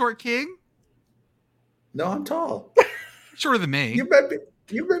Andrew's a short king. No, I'm tall. Shorter than me. You met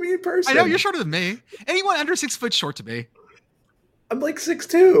me in person. I know, you're shorter than me. Anyone under 6 foot short to me. I'm like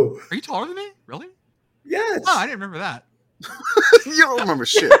 6'2". Are you taller than me? Really? Yes. Oh, I didn't remember that. You don't remember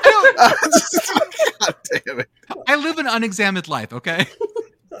shit. God damn it. I live an unexamined life, okay?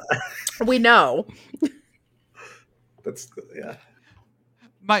 We know. Yeah.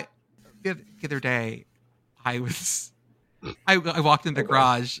 The other day, I walked in the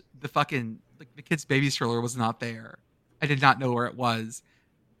garage. The kid's baby stroller was not there. I did not know where it was.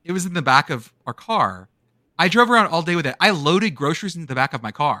 It was in the back of our car. I drove around all day with it. I loaded groceries into the back of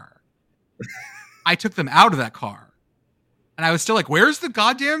my car. I took them out of that car. And I was still like, where's the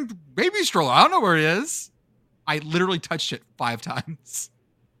goddamn baby stroller? I don't know where it is. I literally touched it 5 times.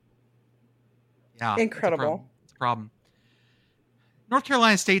 Yeah. Incredible. It's a problem. North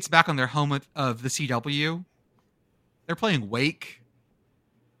Carolina State's back on their home of the CW. They're playing Wake.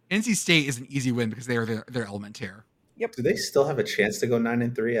 NC State is an easy win because they are their element here. Yep. Do they still have a chance to go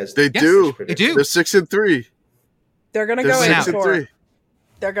 9-3? They do. They do. They're 6-3. They're going to go 6-3.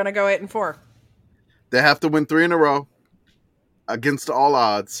 They're going to go 8-4. They have to win 3 in a row against all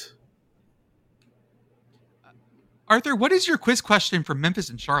odds. Arthur, what is your quiz question for Memphis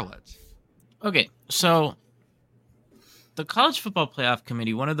and Charlotte? Okay, so the College Football Playoff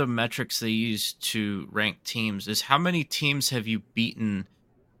Committee, one of the metrics they use to rank teams is how many teams have you beaten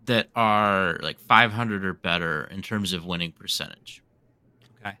that are like 500 or better in terms of winning percentage.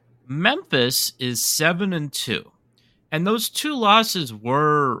 Okay. Memphis is 7-2. And those 2 losses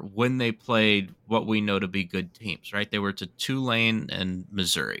were when they played what we know to be good teams, right? They were to Tulane and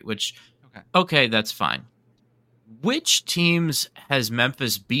Missouri, which, okay, that's fine. Which teams has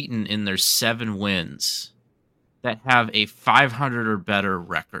Memphis beaten in their 7 wins that have a 500 or better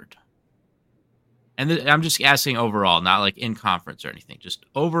record? And I'm just asking overall, not like in conference or anything. Just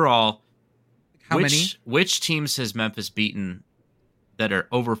overall, which teams has Memphis beaten that are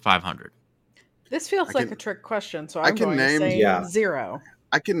over 500? This feels like a trick question, so I'm going to say 0.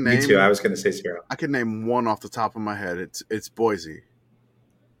 I can name. Me too. I was going to say 0. I can name one off the top of my head. It's Boise.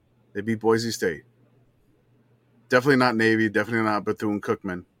 They beat Boise State. Definitely not Navy. Definitely not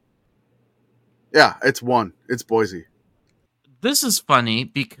Bethune-Cookman. Yeah, it's 1. It's Boise. This is funny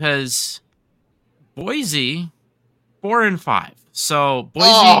because Boise 4-5. So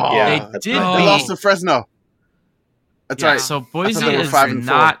Boise, they lost to Fresno. That's right. So Boise is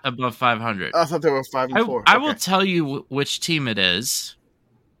not above 500. I thought they were 5-4. I will tell you which team it is.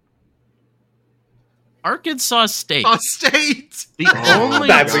 Arkansas State. The only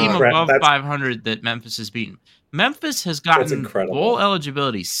team above 500 that Memphis has beaten. Memphis has gotten bowl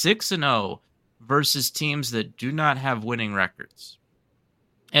eligibility 6-0 versus teams that do not have winning records.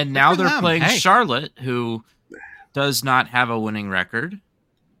 And now they're playing Charlotte, who does not have a winning record.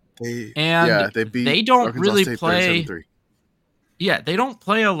 They beat they don't Arkansas really State play. 37-3. Yeah, they don't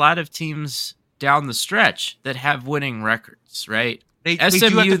play a lot of teams down the stretch that have winning records, right?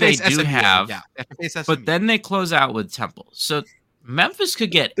 SMU they do have, but then they close out with Temple. So Memphis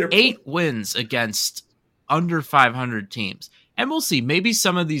could get 8 wins against under 500 teams. And we'll see. Maybe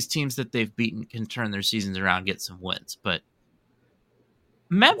some of these teams that they've beaten can turn their seasons around, get some wins. But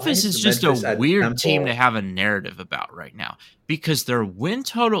Memphis is just a weird team to have a narrative about right now because their win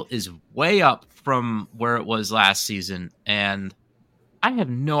total is way up from where it was last season. And I have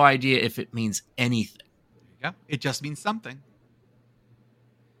no idea if it means anything. Yeah, it just means something.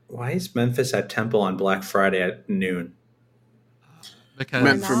 Why is Memphis at Temple on Black Friday at noon? Because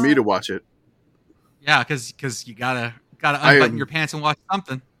meant for me to watch it. Yeah, because you gotta unbutton your pants and watch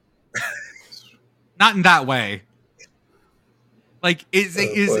something. Not in that way. Like it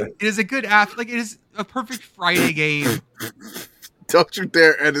is a good app. Like it is a perfect Friday game. Don't you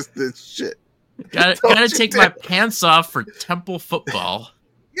dare edit this shit. Gotta take my pants off for Temple football.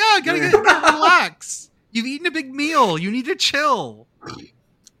 Yeah, gotta relax. You've eaten a big meal. You need to chill.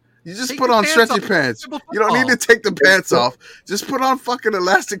 You just put on stretchy pants. You don't need to take the pants off. Just put on fucking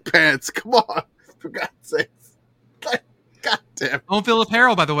elastic pants. Come on. For God's sakes. God damn. Homeville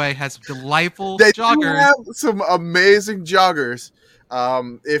Apparel, by the way, has delightful joggers. They have some amazing joggers.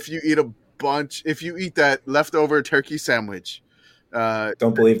 If you eat that leftover turkey sandwich.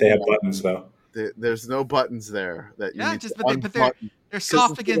 Don't believe they have buttons, though. There's no buttons there. But they're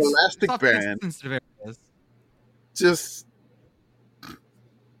soft against elastic band. Sensitive areas. Just...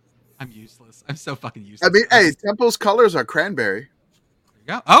 I'm useless. I'm so fucking useless. I mean, hey, Temple's colors are cranberry.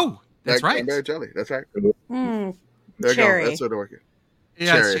 There you go. Oh, that's right. Cranberry jelly. That's right. There you go. That's what they're working.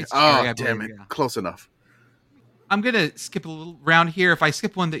 Yeah, cherry. Oh, damn it. Yeah. Close enough. I'm going to skip a little round here. If I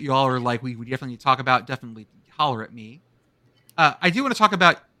skip one that you all are like, we definitely need to talk about, definitely holler at me. I do want to talk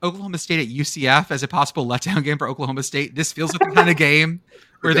about Oklahoma State at UCF as a possible letdown game for Oklahoma State. This feels like the kind of game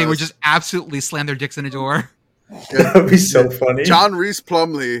where they would just absolutely slam their dicks in a door. That would be so funny. John Reese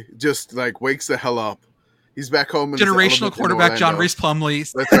Plumlee just wakes the hell up. He's back home. Generational quarterback John Reese Plumlee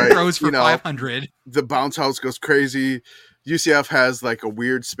throws for 500. The bounce house goes crazy. UCF has a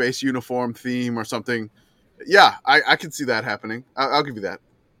weird space uniform theme or something. Yeah, I can see that happening. I'll give you that.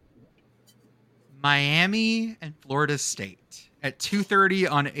 Miami and Florida State at 2:30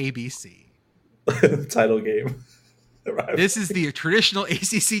 on ABC. Title game. This is the traditional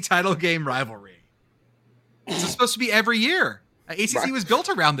ACC title game rivalry. It's supposed to be every year. ACC was built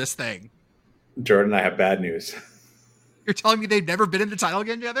around this thing. Jordan, I have bad news. You're telling me they've never been in the title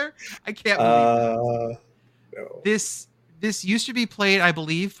game together? I can't believe no. This used to be played, I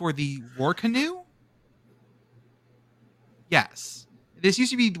believe, for the War Canoe. Yes. This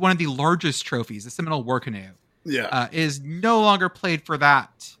used to be one of the largest trophies, the Seminole War Canoe. Yeah. Is no longer played for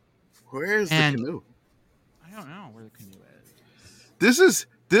that. Where is the canoe? I don't know where the canoe is.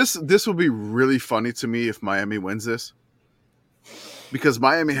 This will be really funny to me if Miami wins this. because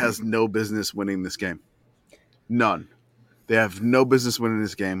Miami has no business winning this game. None. They have no business winning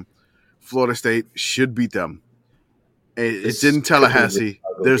this game. Florida State should beat them. It's in Tallahassee.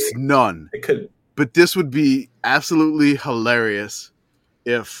 There's none. It could. But this would be absolutely hilarious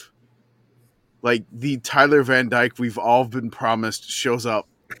if, like, the Tyler Van Dyke we've all been promised shows up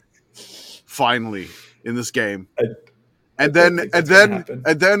finally in this game. And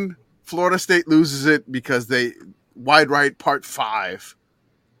then Florida State loses it because they wide right part 5.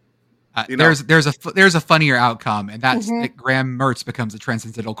 There's a funnier outcome, and that's that Graham Mertz becomes a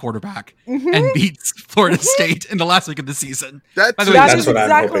transcendental quarterback and beats Florida State in the last week of the season. That is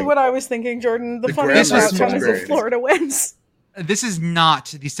exactly what I was thinking, Jordan. The funniest outcome is if Florida wins. This is not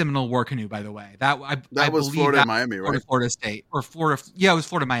the Seminole War Canoe, by the way. That was Florida and Miami, right? Florida State or Florida. Yeah, it was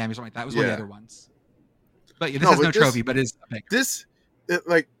Florida Miami, something like that. It was one of the other ones. But this has no trophy, but it's epic.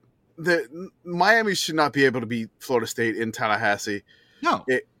 The Miami should not be able to beat Florida State in Tallahassee. No.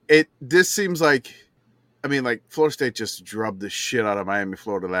 This seems like, I mean, like, Florida State just drubbed the shit out of Miami,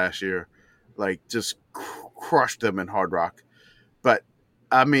 Florida last year. Like, just crushed them in Hard Rock. But,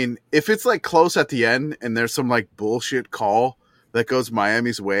 I mean, if it's, like, close at the end and there's some, like, bullshit call that goes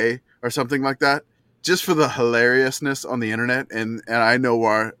Miami's way or something like that, just for the hilariousness on the internet, and I know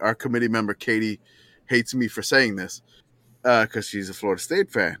our committee member, Katie, hates me for saying this because she's a Florida State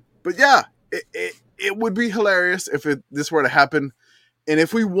fan. But, yeah, it would be hilarious if this were to happen. And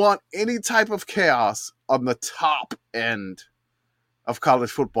if we want any type of chaos on the top end of college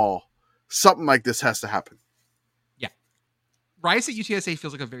football, something like this has to happen. Yeah. Rice at UTSA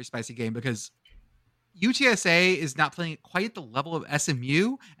feels like a very spicy game because UTSA is not playing quite at the level of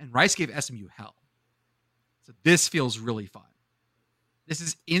SMU, and Rice gave SMU hell. So this feels really fun. This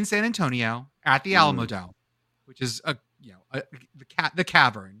is in San Antonio at the Alamo Dome, which is the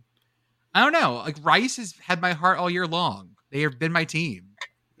cavern. I don't know. Like, Rice has had my heart all year long. They have been my team.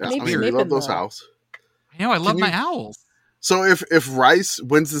 Yeah, I mean, we love those Owls. I know. I love my Owls. So if Rice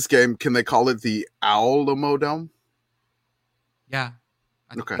wins this game, can they call it the Alamo Dome? Yeah.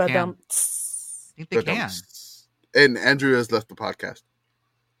 Okay. I think they can. And Andrew has left the podcast.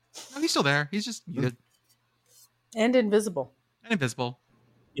 No, he's still there. He's just muted. And invisible.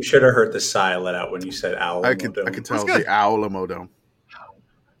 You should have heard the sigh let out when you said Alamo Dome. I could tell the Alamo Dome.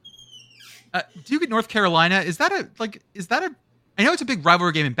 Duke at North Carolina, is that a I know it's a big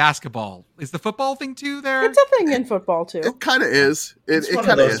rivalry game in basketball. Is the football thing too there? It's a thing in football too. It kind of is. It's one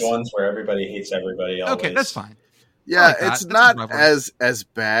of those ones where everybody hates everybody always. Okay, that's fine. Yeah, it's not as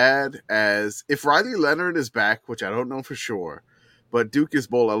bad as if Riley Leonard is back, which I don't know for sure, but Duke is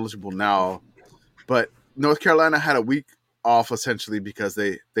bowl eligible now. But North Carolina had a week off essentially because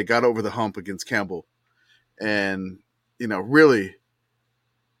they got over the hump against Campbell. And, really,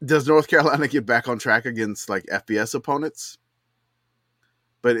 does North Carolina get back on track against like FBS opponents?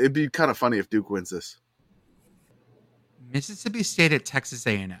 But it'd be kind of funny if Duke wins this. Mississippi State at Texas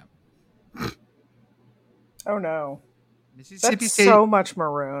A&M. Oh no, Mississippi That's State. So much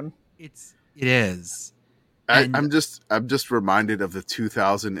maroon. It is. I'm just reminded of the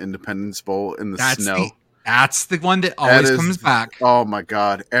 2000 Independence Bowl in the snow. That's the one that always comes back. Oh my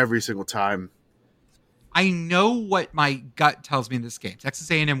God! Every single time. I know what my gut tells me in this game.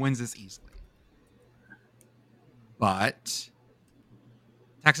 Texas A&M wins this easily, but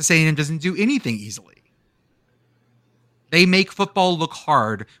Texas A&M doesn't do anything easily. They make football look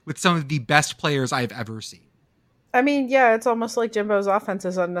hard with some of the best players I've ever seen. I mean, yeah, it's almost like Jimbo's offense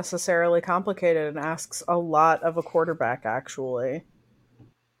is unnecessarily complicated and asks a lot of a quarterback, actually.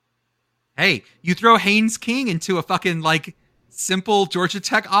 Hey, you throw Haynes King into a fucking, simple Georgia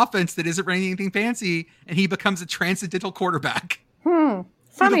Tech offense that isn't running anything fancy, and he becomes a transcendental quarterback.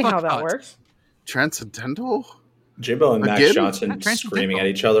 Funny how that works. Transcendental? Jimbo and Max Johnson screaming at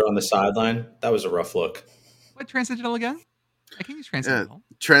each other on the sideline. That was a rough look. What, transcendental again? I think he's transcendental.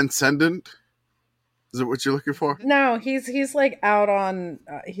 Transcendent? Is it what you're looking for? No, he's out on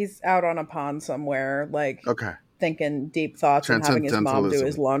a pond somewhere, thinking deep thoughts and having his mom do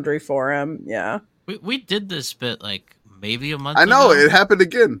his laundry for him. Yeah, we did this bit maybe a month. I know ago. it happened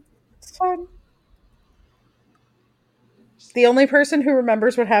again. It's fun. The only person who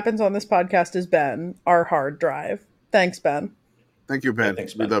remembers what happens on this podcast is Ben, our hard drive. Thanks, Ben. Thank you, Ben. Yeah,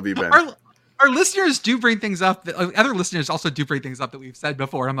 thanks, Ben. We love you, Ben. Our listeners do bring things up. Other listeners also do bring things up that we've said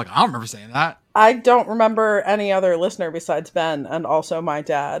before. I'm I don't remember saying that. I don't remember any other listener besides Ben and also my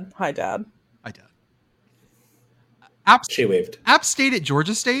dad. Hi, Dad. Hi, Dad. She waved. App State at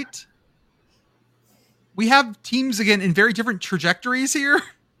Georgia State. We have teams, again, in very different trajectories here.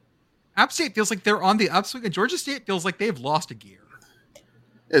 App State feels like they're on the upswing, and Georgia State feels like they've lost a gear.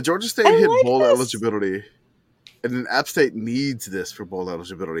 Yeah, Georgia State hit bowl eligibility. And then App State needs this for bowl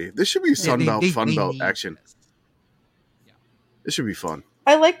eligibility. This should be Sun Belt, Fun Belt action. Yeah. It should be fun.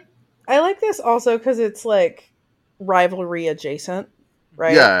 I like this also because it's like rivalry adjacent,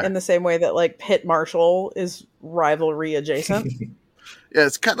 right? Yeah. In the same way that like Pitt Marshall is rivalry adjacent. Yeah,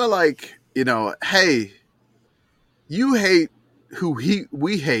 it's kind of like, hey, you hate who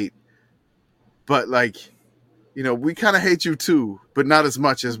we hate, but like, we kind of hate you too, but not as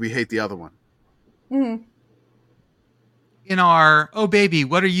much as we hate the other one. Mm-hmm. In our "Oh baby,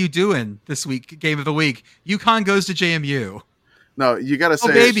 what are you doing this week" game of the week, UConn goes to JMU. No, you gotta say,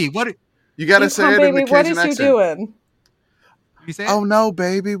 "Oh baby, what?" You gotta say it baby, in the Cajun what is accent. you doing? You say it? Oh no,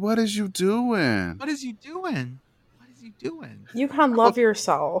 baby, what is you doing? What is you doing? What is you doing? UConn, love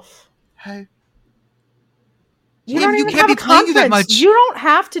yourself. Hey, you Jim, don't you even can't have be a paying you that conference. much. You don't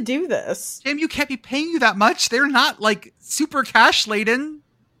have to do this. Jim, you can't be paying you that much. They're not like super cash laden.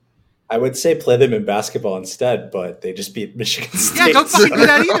 I would say play them in basketball instead, but they just beat Michigan State. Yeah, don't fucking do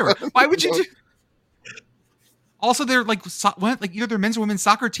that either. Why would you do? Also, they're like either their men's or women's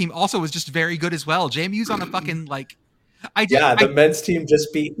soccer team also was just very good as well. JMU's on a fucking like. The men's team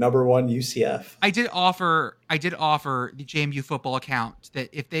just beat number 1 UCF. I did offer the JMU football account that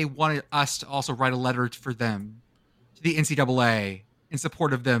if they wanted us to also write a letter for them to the NCAA in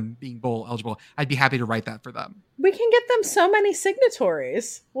support of them being bowl eligible, I'd be happy to write that for them. We can get them so many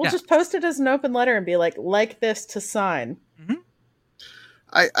signatories. We'll just post it as an open letter and be like this to sign. Mm-hmm.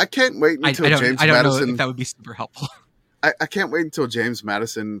 I can't wait until James Madison. I don't know if that would be super helpful. I can't wait until James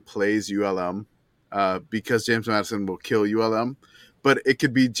Madison plays ULM because James Madison will kill ULM. But it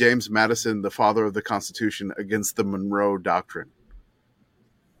could be James Madison, the father of the Constitution, against the Monroe Doctrine.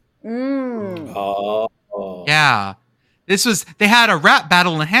 Oh. Yeah. They had a rap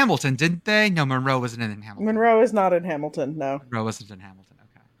battle in Hamilton, didn't they? No, Monroe wasn't in Hamilton. Monroe is not in Hamilton, no. Monroe wasn't in Hamilton,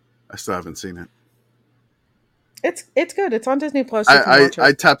 okay. I still haven't seen it. It's good. It's on Disney Plus.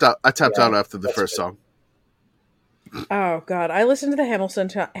 I tapped out after the first song. Oh god, I listened to the Hamilton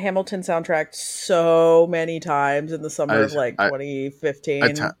soundtrack so many times in the summer of 2015.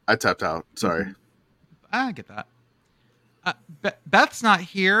 I tapped out. Sorry. I get that. Beth's not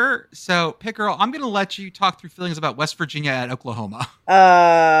here, so Pitt Girl, I'm going to let you talk through feelings about West Virginia at Oklahoma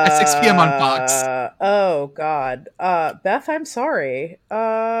at 6 p.m. on Fox. Oh God, Beth, I'm sorry.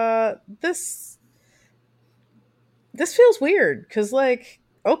 This feels weird because like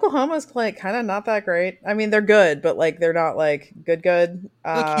Oklahoma's like kind of not that great. I mean, they're good, but like they're not like good. They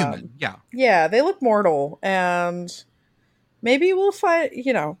look human, yeah. Yeah, they look mortal, and maybe we'll fight.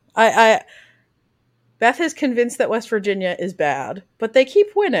 Beth is convinced that West Virginia is bad, but they keep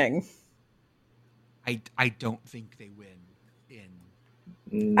winning. I don't think they win.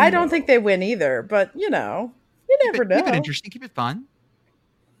 I don't think they win either, but you never know. Keep it interesting. Keep it fun.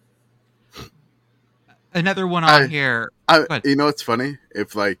 Another one on here. It's funny?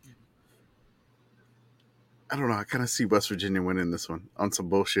 If I don't know, I kind of see West Virginia winning this one on some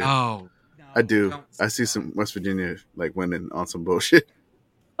bullshit. Oh, no, I do. I see some West Virginia like winning on some bullshit.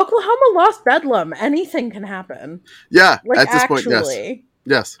 Oklahoma lost Bedlam. Anything can happen. Yeah, like, at this point,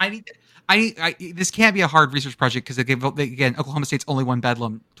 yes. This can't be a hard research project because again, Oklahoma State's only won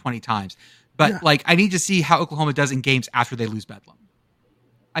Bedlam 20 times. But I need to see how Oklahoma does in games after they lose Bedlam.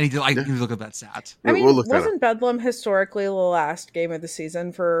 I need to look at that stat. I mean, wasn't Bedlam historically the last game of the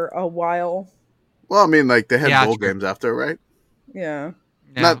season for a while? Well, I mean, like they had bowl games after, right? Yeah.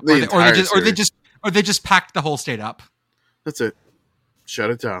 Not the entire series. Or they just packed the whole state up. That's it. Shut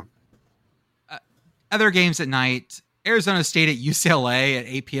it down. Other games at night: Arizona State at UCLA at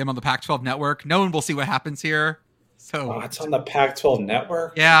 8 p.m. on the Pac-12 network. No one will see what happens here. So it's on the Pac-12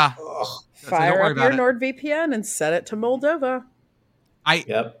 network. Yeah. Fire up your NordVPN and set it to Moldova.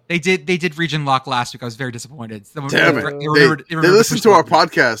 They did region lock last week. I was very disappointed. Damn it! They listened to our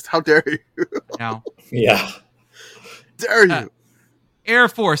podcast. How dare you? No. Yeah. Dare you? Air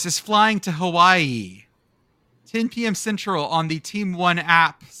Force is flying to Hawaii. 10 p.m. Central on the Team One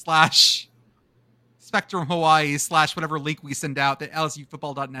app / Spectrum Hawaii / whatever link we send out that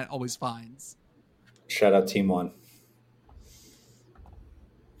LSUfootball.net always finds. Shout out Team One.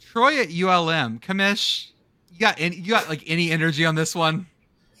 Troy at ULM. Commish, you got like any energy on this one?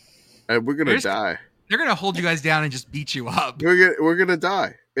 We're gonna die. They're gonna hold you guys down and just beat you up. We're gonna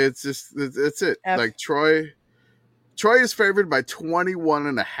die. It's it. Like Troy is favored by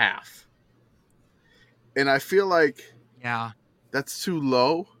 21.5. And I feel like that's too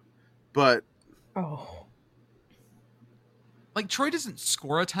low, but like Troy doesn't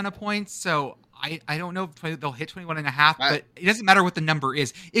score a ton of points, so I don't know if they'll hit 21.5, but it doesn't matter what the number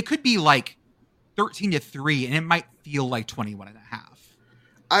is. It could be like 13-3, and it might feel like 21.5.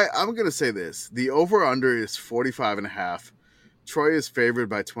 I'm going to say this. The over-under is 45.5. Troy is favored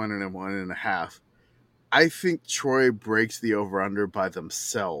by 21.5. I think Troy breaks the over-under by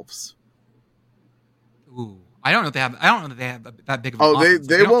themselves. Ooh, I don't know if they have. I don't know that they have that big of.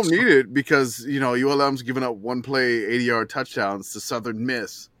 They won't need it because ULM's giving up one play 80-yard touchdowns to Southern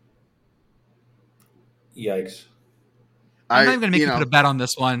Miss. Yikes! I'm not even going to make you put a bet on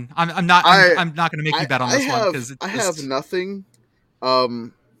this one. I'm not going to make you bet on this one because I have nothing.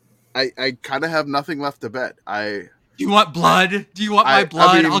 I kind of have nothing left to bet. You want blood? Do you want my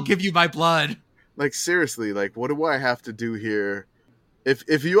blood? I'll give you my blood. Like seriously, like what do I have to do here?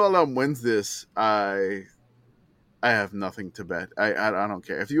 If ULM wins this, I have nothing to bet. I don't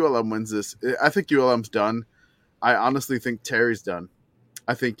care. If ULM wins this, I think ULM's done. I honestly think Terry's done.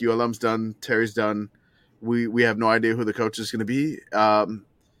 I think ULM's done. Terry's done. We have no idea who the coach is going to be.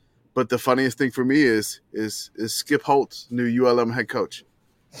 But the funniest thing for me is Skip Holtz, new ULM head coach.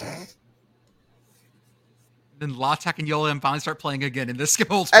 Then La Tech and ULM finally start playing again in this Skip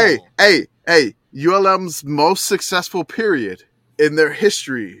Holtz. Hey! ULM's most successful period in their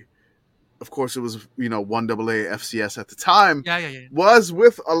history, of course, it was 1AA FCS at the time. Yeah. Was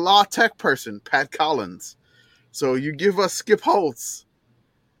with a La Tech person, Pat Collins. So you give us Skip Holtz.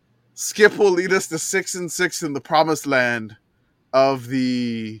 Skip will lead us to 6-6 in the promised land of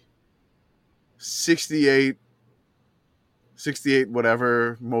the 68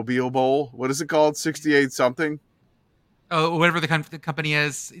 whatever Mobile Bowl. What is it called? 68 something. Oh, whatever the company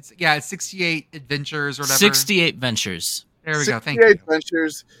is. It's 68 Adventures or whatever. 68 Ventures. There we go. Thank you. 68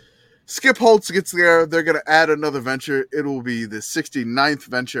 Ventures. Skip Holtz gets there. They're going to add another venture. It will be the 69th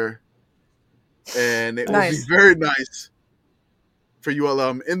venture. And it will be very nice for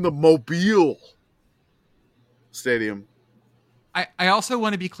ULM in the Mobile Stadium. I also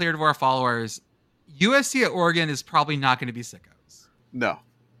want to be clear to our followers. USC at Oregon is probably not going to be sickos. No.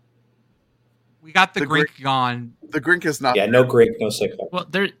 We got the Grink gone. The Grink is not. Yeah, no Grink, no sicko. Well,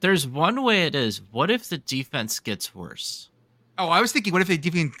 there's one way it is. What if the defense gets worse? Oh, I was thinking, what if the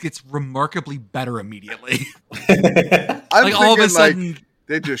defense gets remarkably better immediately? I'm all of a sudden,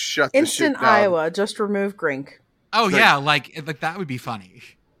 they just shut the shit down. Instant Iowa, just remove Grink. Oh yeah, like that would be funny.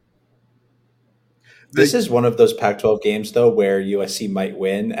 This is one of those Pac-12 games, though, where USC might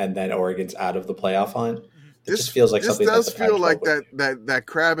win and then Oregon's out of the playoff hunt. It just feels like something. This does feel like that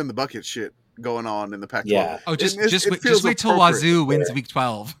crab in the bucket shit going on in the Pac-12. Yeah. Oh, just wait till Wazoo wins Week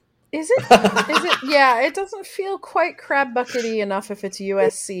 12. Is it? Yeah, it doesn't feel quite crab buckety enough if it's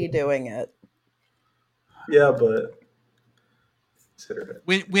USC doing it. Yeah, but consider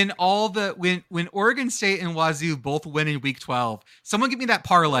it. When Oregon State and Wazoo both win in Week 12, someone give me that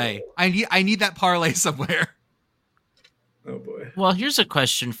parlay. I need that parlay somewhere. Oh boy. Well, here's a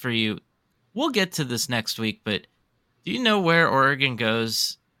question for you. We'll get to this next week, but do you know where Oregon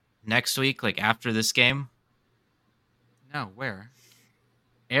goes next week, like after this game? No, where?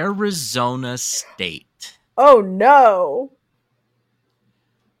 Arizona State. Oh no.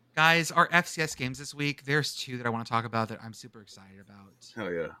 Guys, our FCS games this week, there's two that I want to talk about that I'm super excited about.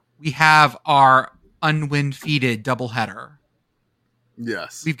 Hell yeah. We have our unwin-feeded doubleheader.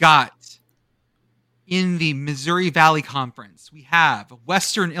 Yes. We've got, in the Missouri Valley Conference, we have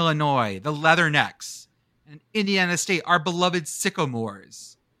Western Illinois, the Leathernecks, and Indiana State, our beloved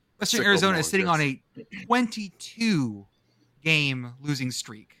Sycamores. Western Arizona is sitting on a 22-game losing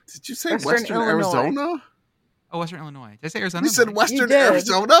streak. Did you say Western Arizona? Oh, Western Illinois. Did I say Arizona? You said Western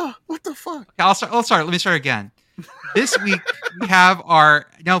Arizona? What the fuck? Okay, I'll start. Let me start again. This week, we have our...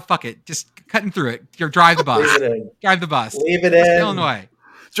 No, fuck it. Just cutting through it. Drive the bus. Drive the bus. Leave it Western in. Illinois.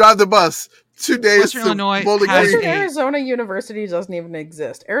 Drive the bus. 2 days Western Illinois Bowling has Green. Arizona University doesn't even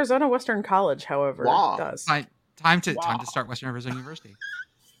exist. Arizona Western College, however, does. Time to start Western Arizona University.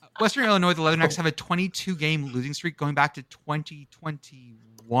 Western Illinois, the Leathernecks have a 22-game losing streak going back to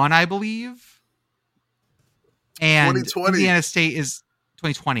 2021, I believe. And 2020. Indiana State is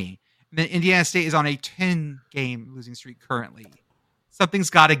 2020. And then Indiana State is on a 10-game losing streak currently. Something's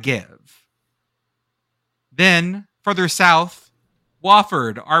got to give. Then, further south,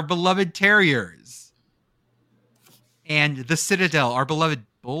 Wofford, our beloved Terriers. And the Citadel, our beloved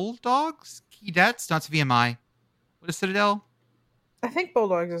Bulldogs? Keydets? Not VMI. What is Citadel? I think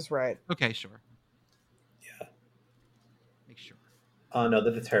Bulldogs is right. Okay, sure. Yeah. Make sure. Oh, no,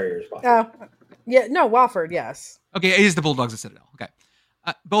 they're the Terriers. Yeah, no, Wofford, yes. Okay, it is the Bulldogs of Citadel. Okay.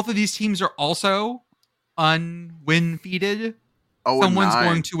 Both of these teams are also unwin-feeded. Someone's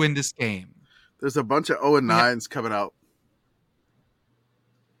going to win this game. There's a bunch of 0-9s coming out.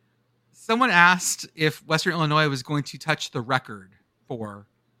 Someone asked if Western Illinois was going to touch the record for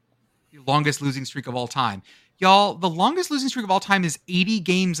the longest losing streak of all time. Y'all, the longest losing streak of all time is 80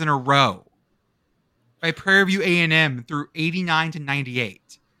 games in a row by Prairie View A&M through 89 to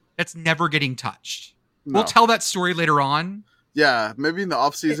 98. That's never getting touched. No. We'll tell that story later on. Yeah, maybe in the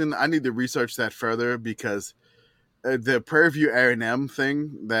offseason, I need to research that further because the Prairie View A&M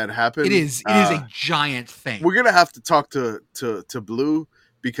thing that happened. It is a giant thing. We're going to have to talk to Blue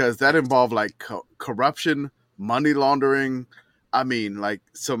because that involved like corruption, money laundering. I mean, like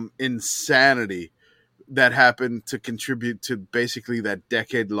some insanity that happened to contribute to basically that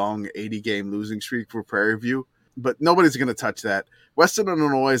decade-long 80-game losing streak for Prairie View. But nobody's going to touch that. Western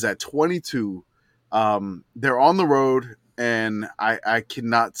Illinois is at 22. They're on the road, and I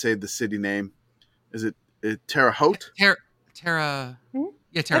cannot say the city name. Is it Terre Haute? Terre Haute?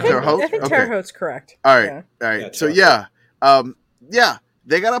 I think Terre Haute's correct. All right. So,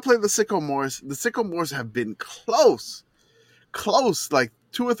 they got to play the Sycamores. The Sycamores have been close, like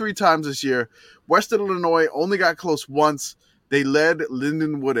 2 or 3 times this year. Western Illinois only got close once. They led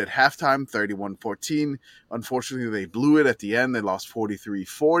Lindenwood at halftime, 31-14. Unfortunately, they blew it at the end. They lost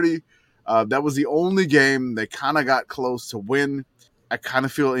 43-40. That was the only game they kind of got close to win. I kind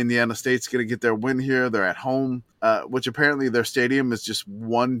of feel Indiana State's going to get their win here. They're at home, which apparently their stadium is just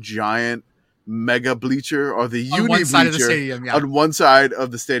one giant mega bleacher, or the uni bleacher side of the stadium, yeah. On one side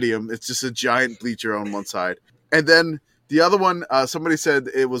of the stadium. It's just a giant bleacher on one side. And then the other one, somebody said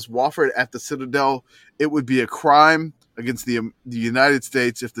it was Wofford at the Citadel. It would be a crime against the United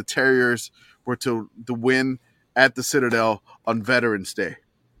States if the Terriers were to win at the Citadel on Veterans Day.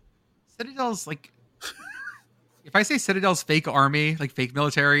 Citadel's like, if I say Citadel's fake army, like fake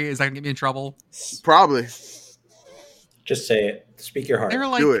military, is that gonna get me in trouble? Probably. Just say it. Speak your heart. They're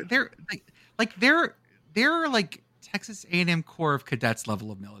like, do it. They're like Texas A&M Corps of Cadets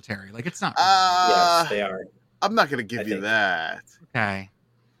level of military. Like, it's not. Yes, they are. I'm not gonna give you that. Okay.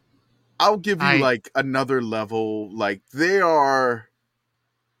 I'll give you like another level. Like they are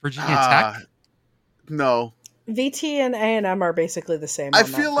Virginia Tech. No. VT and A&M are basically the same. I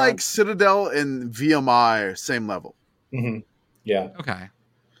feel like Citadel and VMI are same level. Mm-hmm. Yeah. Okay.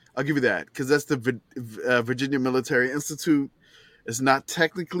 I'll give you that because that's the Virginia Military Institute. It's not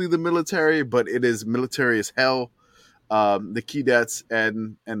technically the military, but it is military as hell. The Keydets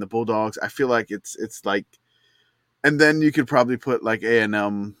and the Bulldogs. I feel like it's like, and then you could probably put like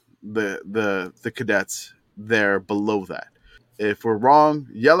A&M, the Cadets there below that. If we're wrong,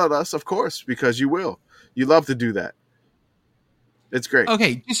 yell at us, of course, because you will. You love to do that. It's great.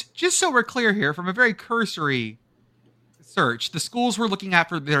 Okay, just so we're clear here, from a very cursory search, the schools we're looking at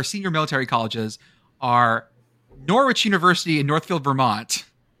for their senior military colleges are Norwich University in Northfield, Vermont,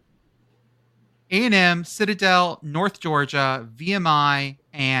 A&M, Citadel, North Georgia, VMI,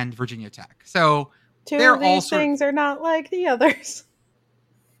 and Virginia Tech. So two of these things are not like the others.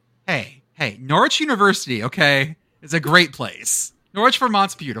 Hey, Norwich University, okay, is a great place. Norwich,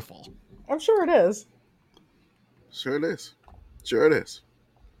 Vermont's beautiful. I'm sure it is. Sure it is.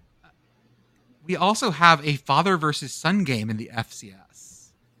 We also have a father versus son game in the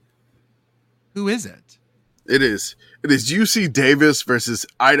FCS. Who is it? It is UC Davis versus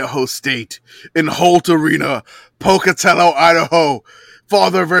Idaho State in Holt Arena, Pocatello, Idaho.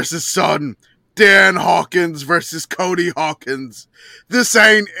 Father versus son. Dan Hawkins versus Cody Hawkins. This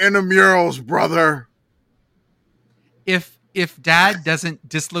ain't intramurals, brother. If dad doesn't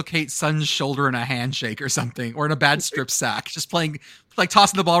dislocate son's shoulder in a handshake or something, or in a bad strip sack, just playing, like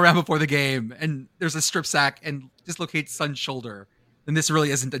tossing the ball around before the game, and there's a strip sack and dislocates son's shoulder, then this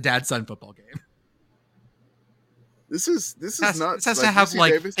really isn't a dad-son football game. This has to have UC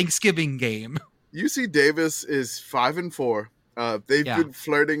like Davis. Thanksgiving game. UC Davis is 5-4. They've been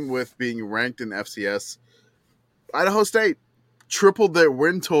flirting with being ranked in FCS. Idaho State tripled their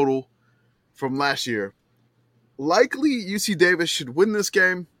win total from last year. Likely UC Davis should win this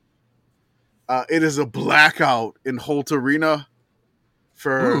game. It is a blackout in Holt Arena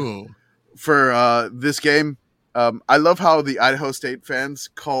for this game. I love how the Idaho State fans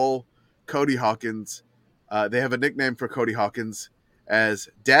call Cody Hawkins. They have a nickname for Cody Hawkins as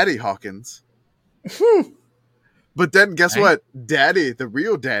Daddy Hawkins. But then guess what? Daddy, the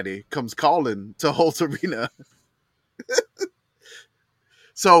real daddy, comes calling to Holt Arena.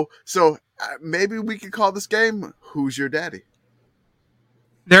 So maybe we could call this game Who's Your Daddy?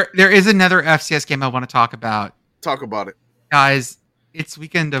 There is another FCS game I want to talk about. Talk about it. Guys, it's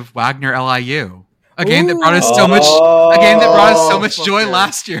weekend of Wagner LIU. A game that brought us so much joy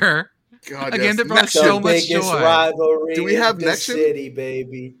last year. God, a game that brought us so much joy. Rivalry. Do we have the Nexion? City,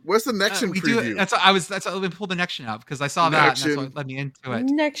 baby. What's the Nexion preview? Let me pull the Nexion up because I saw that and that's what led me into it.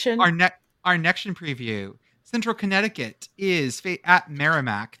 Nexion. Our Nexion preview. Central Connecticut is at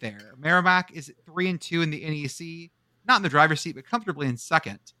Merrimack there. Merrimack is 3-2 in the NEC, not in the driver's seat, but comfortably in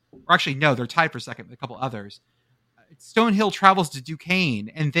second. Or actually, no, they're tied for second with a couple others. Stonehill travels to Duquesne,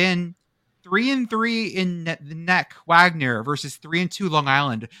 and then 3-3 in the Neck, Wagner versus 3-2 Long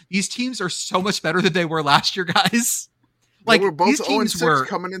Island. These teams are so much better than they were last year, guys. Like, we're both 0-6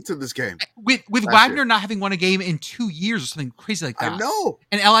 coming into this game. With Wagner not having won a game in 2 years or something crazy like that. I know.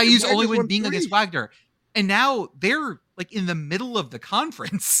 And LIU's only win being against Wagner. And now they're like in the middle of the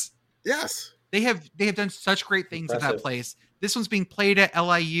conference. Yes. They have done such great things at that place. This one's being played at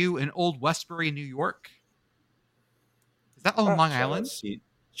LIU in Old Westbury, New York. Is that on Long Island?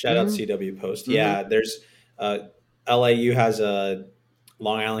 Shout out CW Post. Mm-hmm. Yeah, there's LIU has a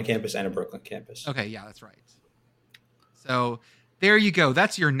Long Island campus and a Brooklyn campus. Okay, yeah, that's right. So there you go.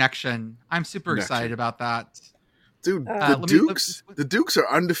 That's your nection. I'm super excited about that. Dude, the Dukes are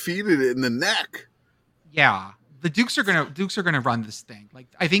undefeated in the Neck. Yeah. The Dukes are gonna run this thing. Like,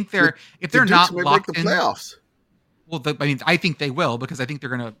 I think they're not locked make the playoffs. Well, I think they will, because I think they're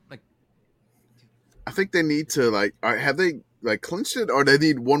gonna like. I think they need to have they clinched it, or they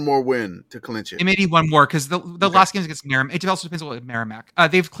need one more win to clinch it? They may need one more, because the last game against Merrimack. It also depends on what Merrimack.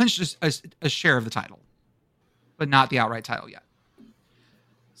 They've clinched a share of the title, but not the outright title yet.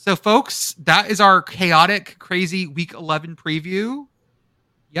 So, folks, that is our chaotic, crazy Week 11 preview.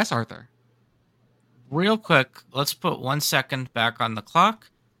 Yes, Arthur. Real quick, let's put 1 second back on the clock.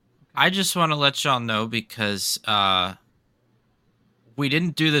 I just want to let y'all know, because we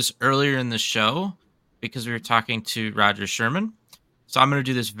didn't do this earlier in the show because we were talking to Rodger Sherman. So I'm going to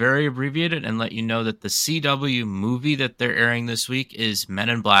do this very abbreviated and let you know that the CW movie that they're airing this week is Men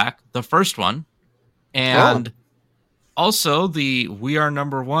in Black, the first one. And also the We Are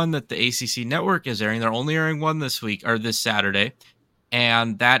Number One that the ACC network is airing. They're only airing one this week, or this Saturday.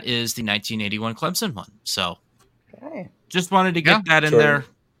 And that is the 1981 Clemson one. So just wanted to get that in there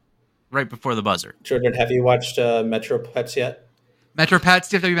right before the buzzer. Jordan, have you watched Metro Pets yet? Metro Pets,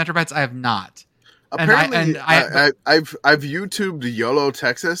 DFW Metro Pets, I have not. Apparently, I've YouTubed YOLO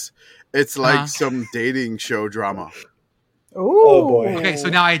Texas. It's like some dating show drama. Ooh. Oh boy. Okay, so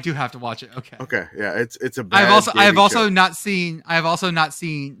now I do have to watch it. Okay. Yeah, it's a bad I've also show. not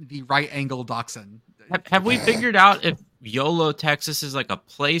seen the Right Angle Dachshund. Have we figured out if YOLO Texas is like a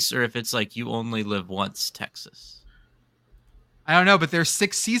place, or if it's like You Only Live Once Texas? I don't know, but there's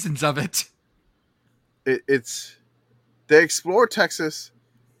 6 seasons of it. It's they explore Texas,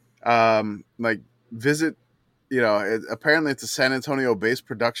 visit. Apparently it's a San Antonio based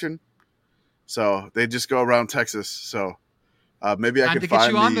production, so they just go around Texas. So maybe I can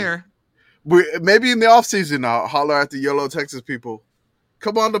find you on there. Maybe in the off season I'll holler at the YOLO Texas people.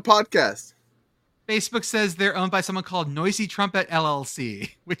 Come on the podcast. Facebook says they're owned by someone called Noisy Trumpet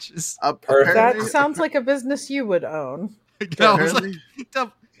LLC, which is that sounds like a business you would own.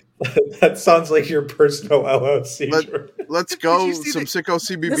 That sounds like your personal LLC. Let's go some sicko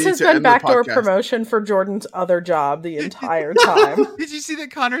CBB. This has been backdoor promotion for Jordan's other job the entire time. Did you see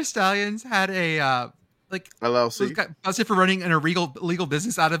that Connor Stallions had a LLC? Got busted for running an illegal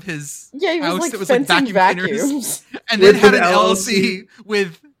business out of his he house was that was fencing vacuums, and then had an LLC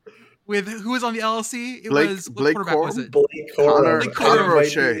with who was on the LLC? It was Blake quarterback was it? Blake Connor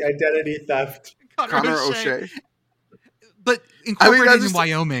O'Shea. Identity theft. Connor O'Shea. But incorporated in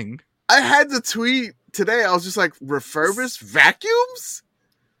Wyoming. I had to tweet today. I was just like, refurbished vacuums?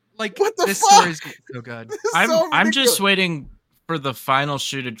 Like, what the this fuck? story is so good. I'm just waiting for the final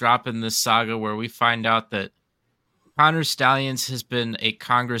shoe to drop in this saga, where we find out that Connor Stallions has been a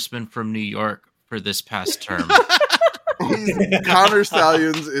congressman from New York for this past term. Connor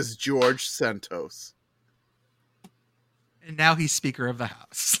Stallions is George Santos. And now he's Speaker of the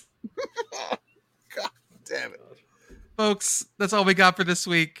House. God damn it. Folks, that's all we got for this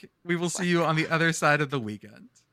week. We will see you on the other side of the weekend.